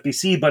eligible in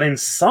FBC, but in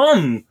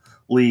some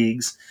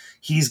leagues,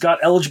 he's got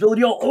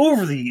eligibility all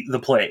over the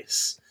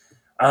place.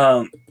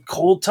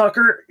 Cole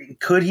Tucker,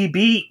 could he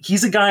be?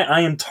 He's a guy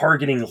I am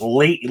targeting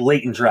late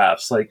in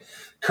drafts.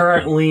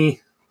 Currently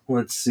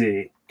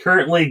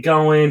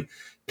going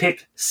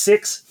pick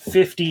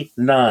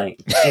 659 in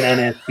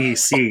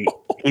NFBC.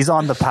 He's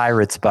on the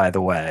Pirates, by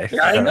the way.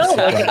 I know.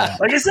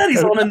 Like I said,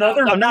 he's on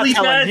another. I'm not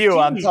telling you. Team.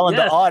 I'm telling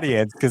the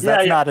audience because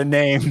that's not a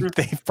name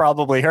they've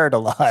probably heard a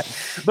lot.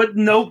 But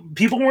no,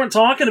 people weren't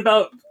talking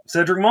about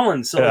Cedric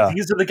Mullins. So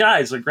these are the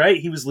guys. Right?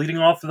 He was leading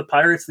off for the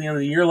Pirates at the end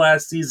of the year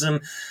last season,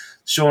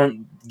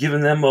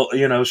 giving them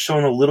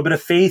showing a little bit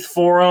of faith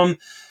for him.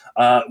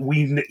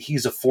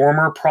 He's a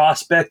former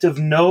prospect of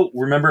note.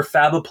 Remember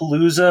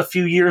Fabapalooza a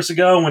few years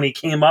ago when he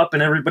came up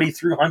and everybody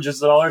threw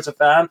hundreds of dollars at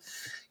Fab?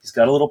 He's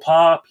got a little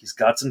pop. He's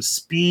got some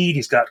speed.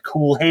 He's got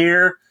cool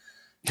hair.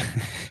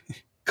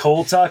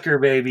 Cole Tucker,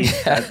 baby.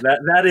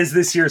 That is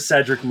this year's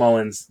Cedric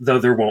Mullins, though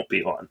there won't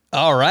be one.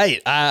 All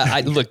right.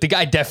 Look, the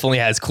guy definitely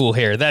has cool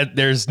hair.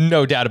 There's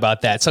no doubt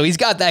about that. So he's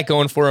got that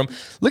going for him.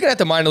 Looking at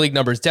the minor league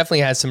numbers, definitely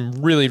has some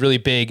really, really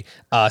big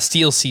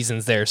steal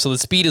seasons there. So the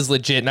speed is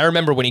legit. And I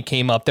remember when he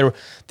came up,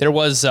 there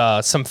was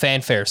some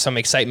fanfare, some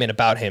excitement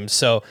about him.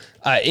 So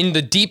in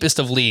the deepest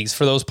of leagues,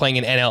 for those playing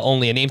in NL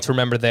only, a name to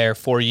remember there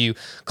for you,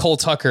 Cole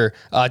Tucker.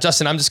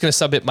 Justin, I'm just going to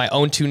submit my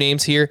own two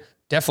names here.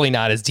 Definitely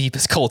not as deep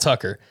as Cole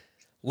Tucker.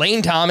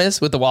 Lane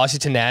Thomas with the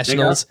Washington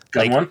Nationals,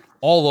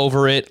 all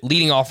over it,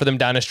 leading off for them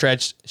down a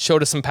stretch,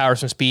 showed us some power,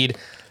 some speed.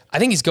 I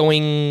think he's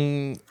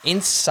going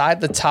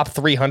inside the top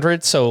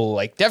 300, so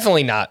like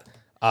definitely not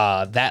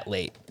that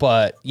late.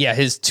 But yeah,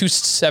 his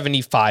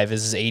 275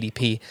 is his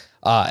ADP.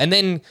 And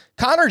then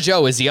Connor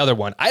Joe is the other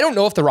one. I don't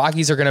know if the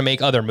Rockies are going to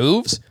make other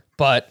moves,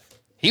 but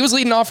he was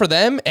leading off for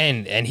them,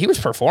 and he was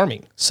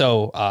performing.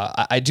 So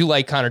I do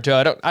like Connor Joe.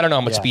 I don't know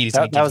how much speed he's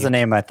going to give. That was a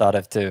name I thought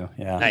of too.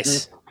 Yeah,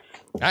 nice.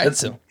 All right,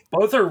 so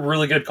both are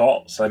really good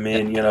calls. I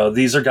mean,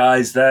 these are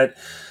guys that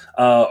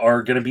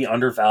are going to be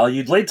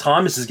undervalued. Lane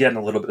Thomas is getting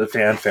a little bit of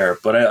fanfare,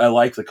 but I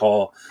like the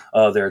call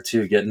there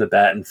too. Getting the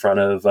bat in front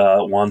of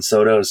Juan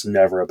Soto is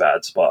never a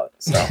bad spot.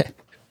 So.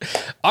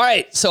 All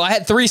right, so I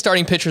had 3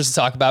 starting pitchers to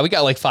talk about. We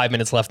got like 5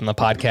 minutes left on the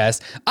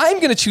podcast. I'm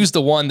going to choose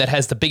the one that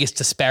has the biggest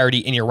disparity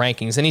in your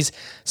rankings, and he's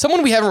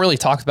someone we haven't really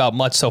talked about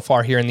much so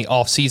far here in the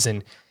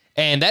offseason,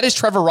 and that is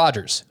Trevor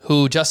Rogers,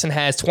 who Justin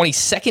has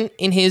 22nd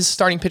in his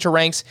starting pitcher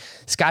ranks.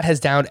 Scott has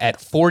down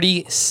at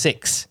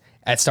 46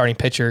 at starting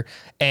pitcher,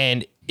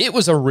 and it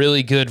was a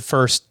really good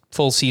first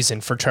full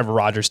season for Trevor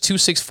Rogers.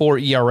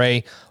 2.64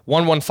 ERA,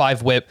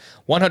 1.15 WHIP,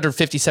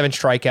 157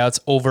 strikeouts,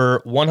 over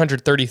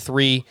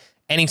 133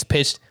 innings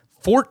pitched,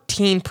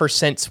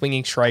 14%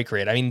 swinging strike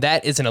rate. I mean,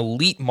 that is an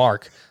elite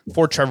mark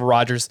for Trevor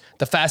Rogers.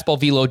 The fastball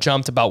velo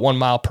jumped about 1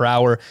 mile per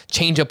hour.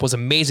 Changeup was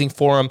amazing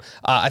for him.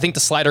 I think the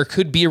slider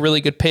could be a really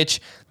good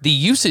pitch. The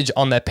usage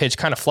on that pitch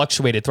kind of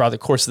fluctuated throughout the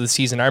course of the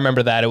season. I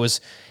remember that it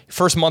was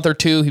first month or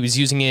two, he was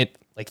using it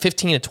like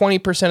 15 to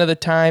 20% of the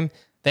time.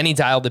 Then he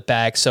dialed it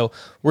back. So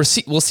we'll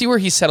see where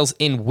he settles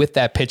in with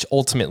that pitch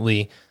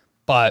ultimately.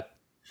 But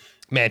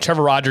man,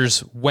 Trevor Rogers,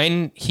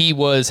 when he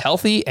was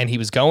healthy and he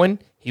was going,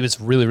 he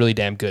was really, really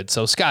damn good.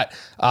 So, Scott,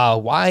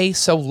 why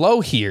so low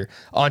here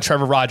on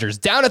Trevor Rogers?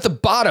 Down at the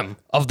bottom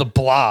of the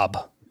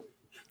blob.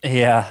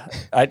 Yeah,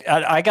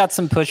 I got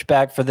some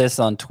pushback for this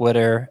on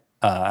Twitter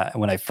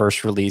when I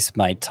first released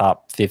my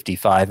top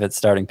 55 at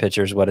starting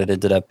pitchers, what it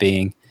ended up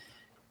being.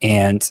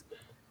 And,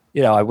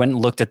 I went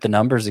and looked at the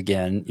numbers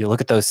again. You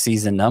look at those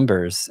season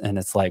numbers, and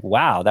it's like,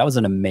 wow, that was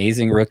an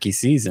amazing rookie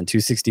season.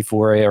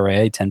 2.64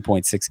 ERA,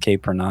 10.6 K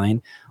per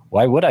 9.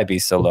 Why would I be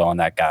so low on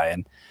that guy?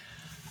 And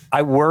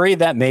I worry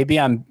that maybe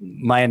I'm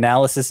being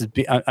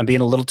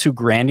a little too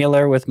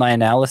granular with my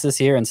analysis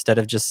here instead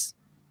of just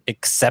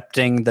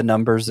accepting the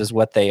numbers as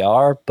what they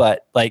are.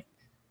 But like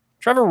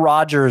Trevor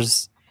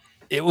Rogers,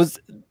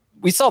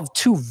 we saw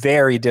 2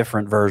 very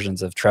different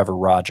versions of Trevor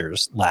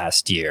Rogers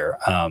last year.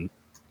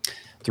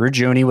 Through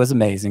June, he was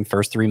amazing.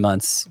 First 3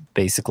 months,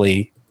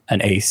 basically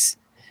an ace.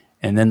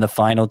 And then the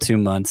final 2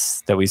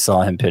 months that we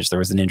saw him pitch, there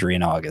was an injury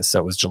in August. So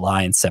it was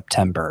July and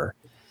September.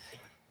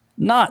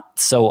 Not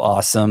so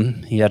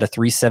awesome. He had a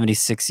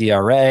 3.76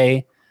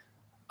 ERA.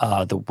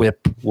 The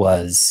WHIP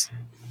was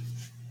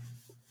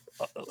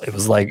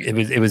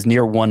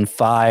near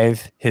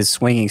 1.5. His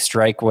swinging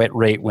strike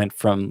rate went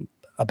from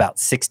about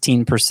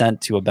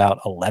 16% to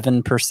about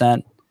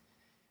 11%.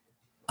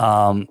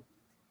 And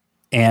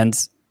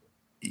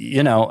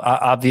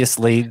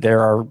obviously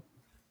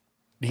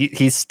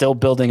he's still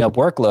building up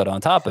workload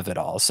on top of it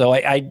all. So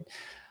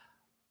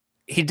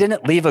he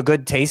didn't leave a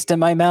good taste in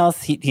my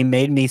mouth. He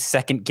made me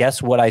second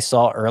guess what I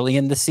saw early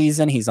in the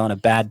season. He's on a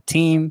bad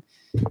team.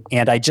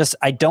 And I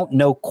don't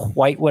know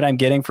quite what I'm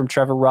getting from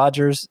Trevor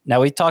Rogers.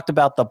 Now, we talked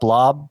about the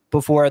blob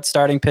before at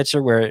starting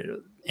pitcher, where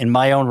in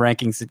my own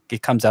rankings,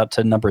 it comes out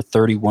to number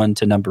 31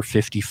 to number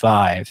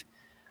 55.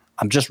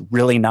 I'm just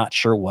really not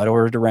sure what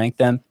order to rank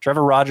them.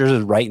 Trevor Rogers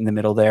is right in the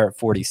middle there at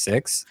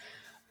 46.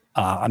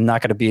 I'm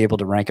not going to be able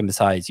to rank him as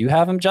high as you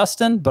have him,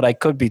 Justin, but I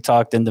could be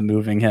talked into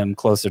moving him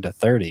closer to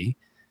 30.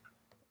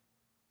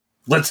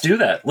 Let's do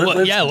that.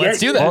 Let's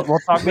do that. We'll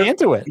talk me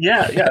into it.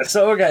 Yeah.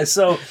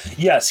 So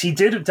yes, he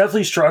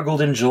definitely struggled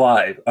in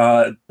July.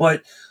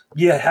 But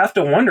you have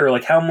to wonder,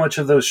 like, how much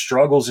of those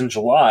struggles in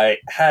July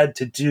had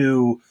to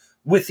do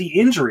with the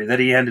injury that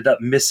he ended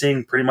up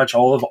missing pretty much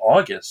all of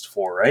August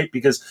for, right?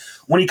 Because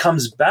when he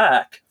comes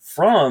back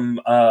from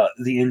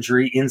the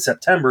injury in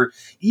September,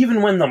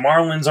 even when the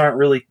Marlins aren't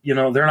really,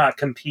 they're not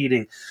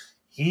competing,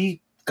 he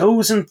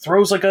goes and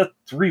throws like a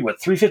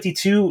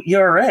 3.52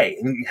 ERA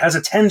and has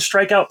a 10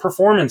 strikeout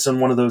performance in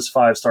one of those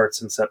 5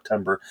 starts in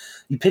September.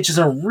 He pitches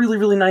in a really,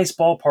 really nice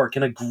ballpark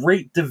in a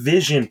great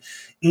division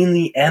in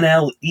the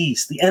NL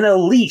East,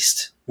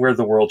 where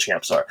the world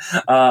champs are.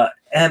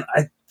 And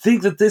I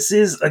think that this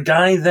is a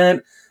guy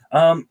that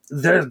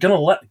they're going to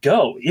let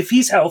go. If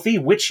he's healthy,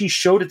 which he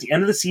showed at the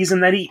end of the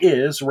season that he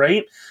is,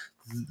 right?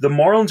 The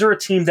Marlins are a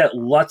team that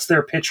lets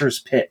their pitchers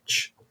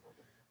pitch.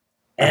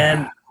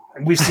 And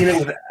we've seen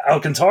it with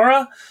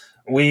Alcantara.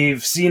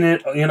 We've seen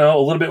it, a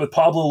little bit with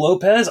Pablo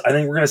Lopez. I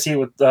think we're going to see it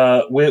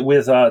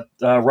with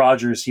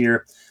Rogers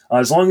here,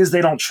 as long as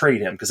they don't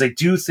trade him, because I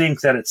do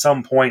think that at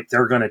some point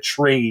they're going to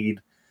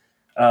trade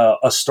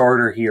a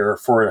starter here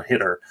for a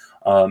hitter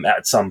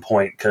at some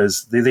point,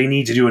 because they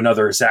need to do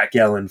another Zach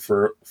Gallen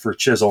for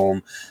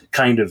Chisholm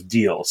kind of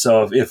deal.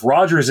 So if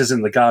Rogers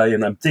isn't the guy,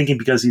 and I'm thinking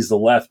because he's the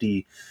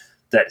lefty,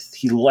 that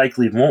he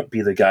likely won't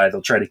be the guy.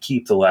 They'll try to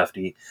keep the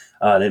lefty.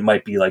 And it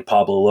might be like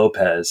Pablo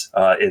Lopez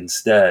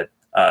instead.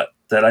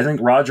 That I think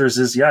Rogers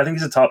is, I think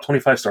he's a top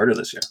 25 starter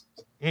this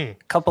year.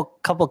 Couple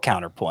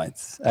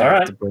counterpoints. All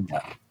right. To bring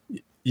up.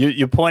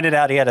 You pointed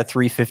out he had a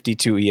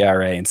 3.52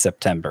 ERA in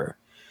September.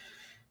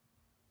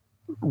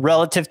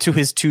 Relative to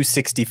his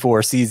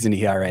 2.64 season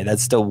ERA,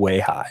 that's still way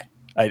high.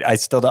 I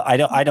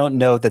don't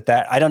know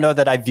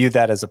that I view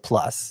that as a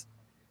plus.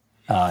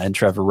 And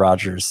Trevor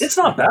Rogers. It's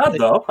not bad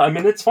though. I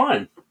mean, it's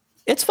fine.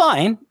 It's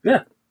fine.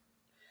 Yeah.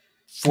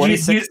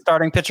 46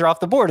 starting pitcher off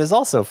the board is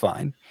also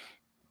fine.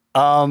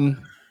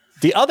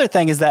 The other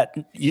thing is that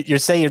you're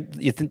saying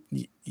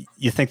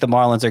you think the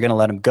Marlins are going to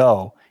let him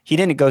go. He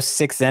didn't go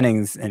 6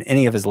 innings in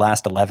any of his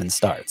last 11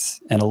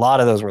 starts, and a lot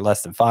of those were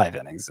less than 5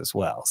 innings as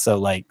well. So,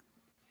 like,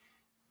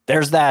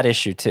 there's that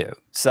issue too.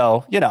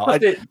 So,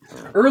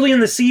 early in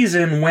the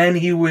season when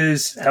he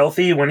was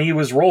healthy, when he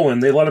was rolling,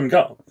 they let him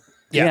go.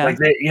 Yeah. Like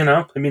he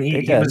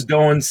was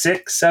going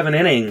 6-7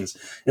 innings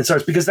and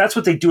starts, because that's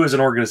what they do as an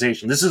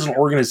organization. This is an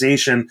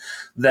organization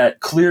that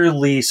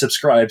clearly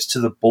subscribes to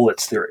the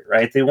bullets theory,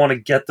 right? They want to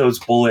get those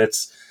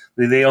bullets.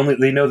 They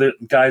know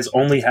that guys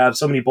only have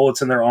so many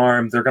bullets in their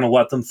arm. They're going to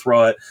let them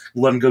throw it,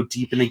 let them go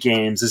deep into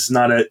games. This is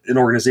not an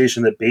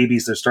organization that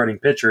babies their starting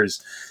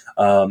pitchers.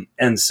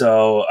 And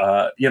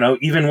so,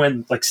 even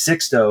when like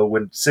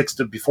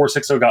before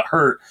Sixto got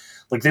hurt,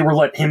 like they were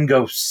letting him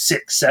go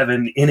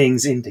 6-7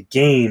 innings into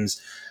games.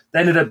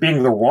 That ended up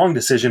being the wrong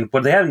decision,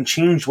 but they haven't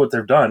changed what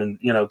they've done.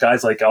 And,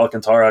 guys like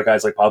Alcantara,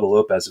 guys like Pablo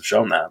Lopez have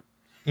shown that.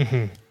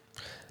 Mm-hmm.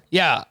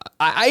 Yeah,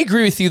 I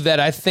agree with you that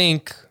I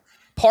think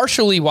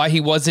partially why he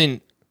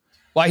wasn't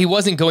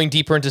going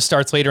deeper into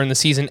starts later in the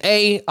season.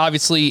 A,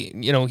 obviously,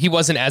 he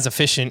wasn't as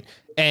efficient.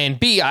 And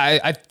B,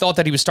 I thought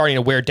that he was starting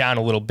to wear down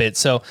a little bit.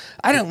 So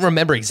I don't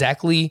remember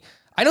exactly.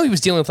 I know he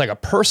was dealing with like a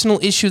personal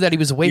issue that he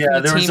was away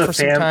from the team for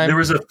some time. There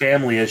was a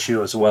family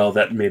issue as well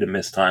that made him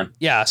miss time.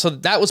 Yeah, so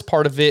that was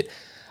part of it.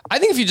 I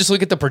think if you just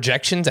look at the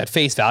projections at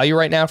face value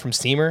right now from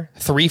Steamer,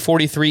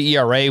 3.43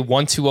 ERA,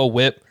 1.20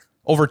 WHIP,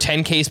 over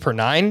 10 Ks per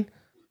 9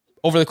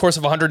 over the course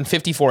of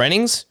 154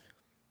 innings.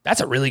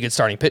 That's a really good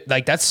starting pitch.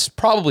 Like that's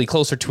probably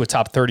closer to a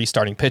top 30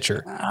 starting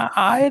pitcher.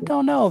 I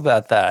don't know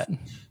about that.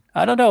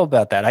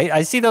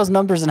 I see those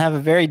numbers and have a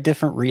very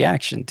different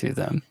reaction to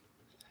them.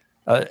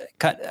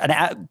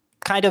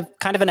 Kind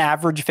of an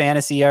average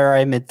fantasy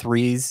ERA, mid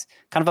threes,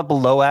 kind of a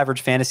below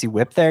average fantasy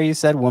WHIP there. You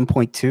said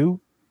 1.2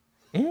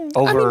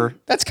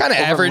 that's kind of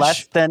average.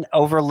 Less than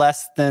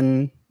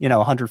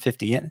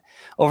 150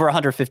 over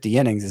 150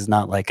 innings is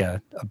not like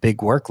a big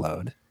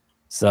workload.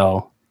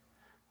 So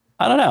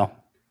I don't know.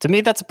 To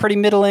me, that's a pretty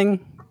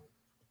middling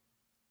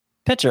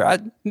pitcher.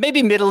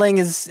 Maybe middling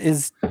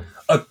is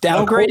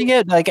downgrading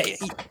it. Like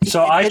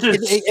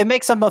it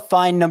makes him a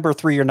fine number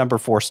 3 or number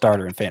 4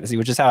 starter in fantasy,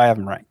 which is how I have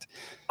him ranked.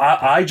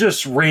 I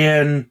just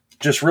ran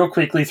real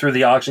quickly through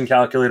the auction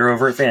calculator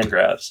over at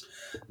Fangraphs,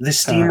 the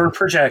Steamer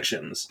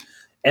projections,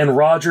 and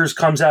Rogers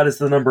comes out as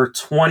the number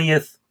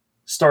 20th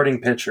starting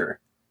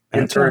pitcher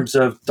in terms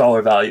of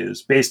dollar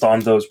values based on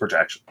those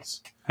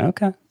projections.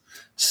 Okay.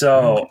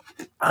 So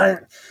I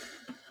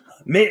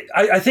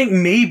think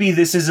maybe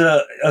this is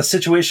a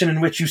situation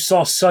in which you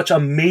saw such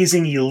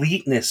amazing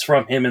eliteness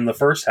from him in the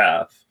first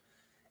half,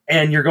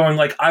 and you're going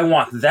like, I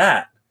want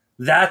that.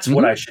 That's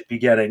what I should be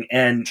getting.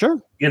 And,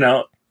 sure.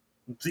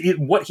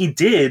 What he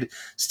did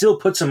still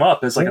puts him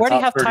up as like where a top do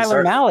you have 30 Tyler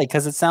starter. Malley?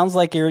 Because it sounds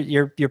like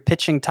you're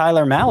pitching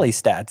Tyler Malley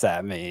stats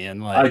at me,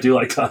 and like I do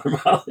like Tyler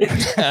Malley.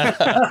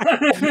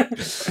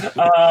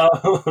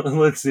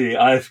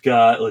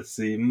 Let's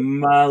see.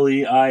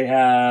 Malley, I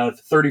have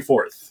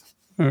 34th.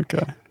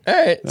 Okay. All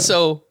right.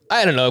 So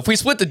I don't know if we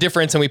split the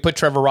difference and we put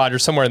Trevor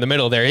Rogers somewhere in the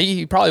middle there,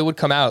 he probably would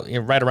come out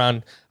right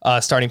around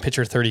starting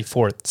pitcher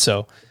 34th.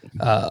 So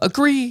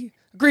agree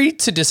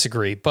to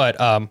disagree, but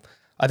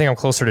I think I'm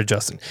closer to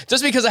Justin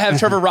just because I have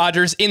Trevor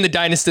Rogers in the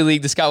Dynasty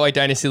League, the Scott White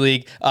Dynasty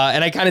League,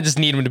 and I kind of just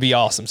need him to be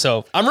awesome.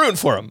 So I'm rooting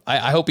for him.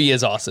 I hope he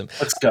is awesome.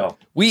 Let's go.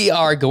 We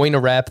are going to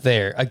wrap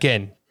there.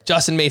 Again,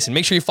 Justin Mason.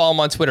 Make sure you follow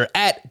him on Twitter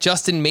at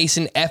Justin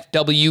Mason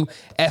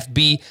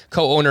FWFB,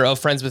 co-owner of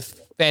Friends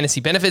with Fantasy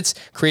Benefits,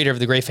 creator of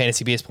the Great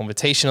Fantasy Baseball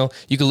Invitational.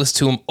 You can listen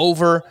to him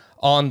over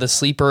on the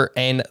Sleeper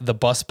and the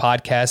Bus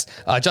podcast.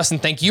 Justin,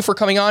 thank you for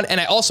coming on, and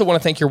I also want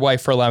to thank your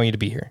wife for allowing you to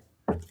be here.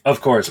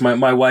 Of course,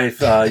 my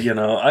wife.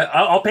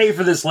 I'll pay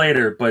for this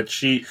later, but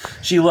she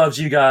loves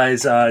you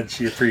guys.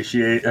 She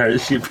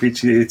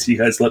appreciates you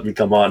guys letting me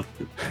come on.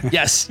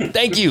 Yes,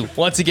 thank you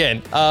once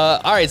again. All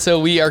right, so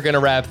we are going to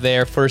wrap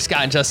there. For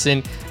Scott and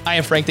Justin, I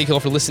am Frank. Thank you all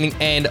for listening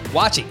and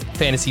watching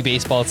Fantasy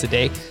Baseball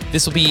today.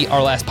 This will be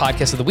our last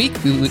podcast of the week.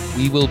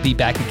 We will be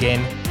back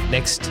again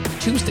next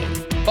Tuesday.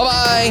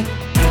 Bye-bye.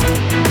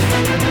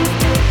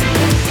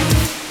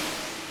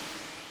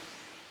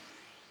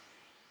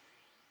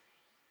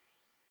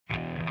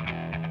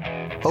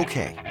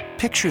 Okay,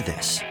 picture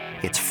this.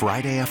 It's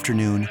Friday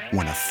afternoon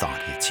when a thought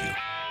hits you.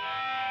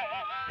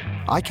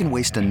 I can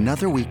waste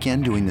another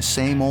weekend doing the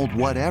same old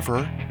whatever,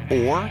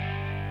 or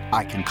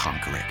I can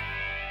conquer it.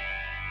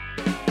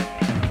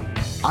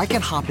 I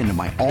can hop into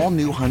my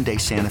all-new Hyundai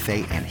Santa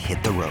Fe and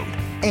hit the road.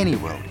 Any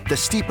road. The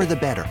steeper, the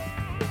better.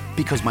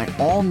 Because my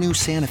all-new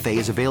Santa Fe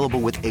is available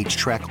with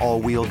H-Track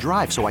all-wheel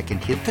drive, so I can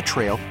hit the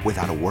trail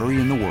without a worry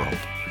in the world.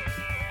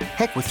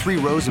 Heck, with 3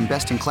 rows and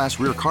best-in-class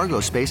rear cargo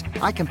space,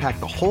 I can pack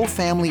the whole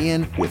family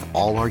in with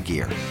all our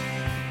gear.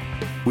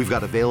 We've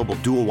got available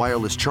dual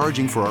wireless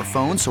charging for our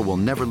phones, so we'll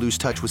never lose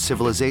touch with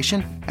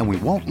civilization, and we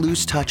won't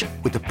lose touch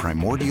with the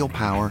primordial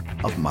power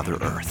of Mother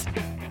Earth.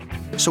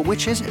 So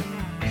which is it?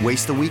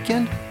 Waste the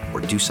weekend or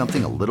do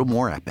something a little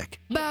more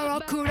epic?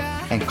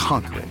 And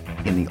conquer it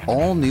in the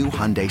all-new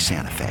Hyundai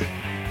Santa Fe.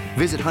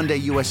 Visit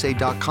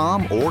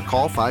HyundaiUSA.com or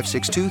call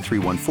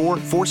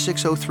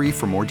 562-314-4603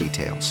 for more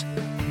details.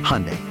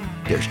 Hyundai,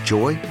 there's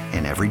joy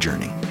in every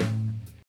journey.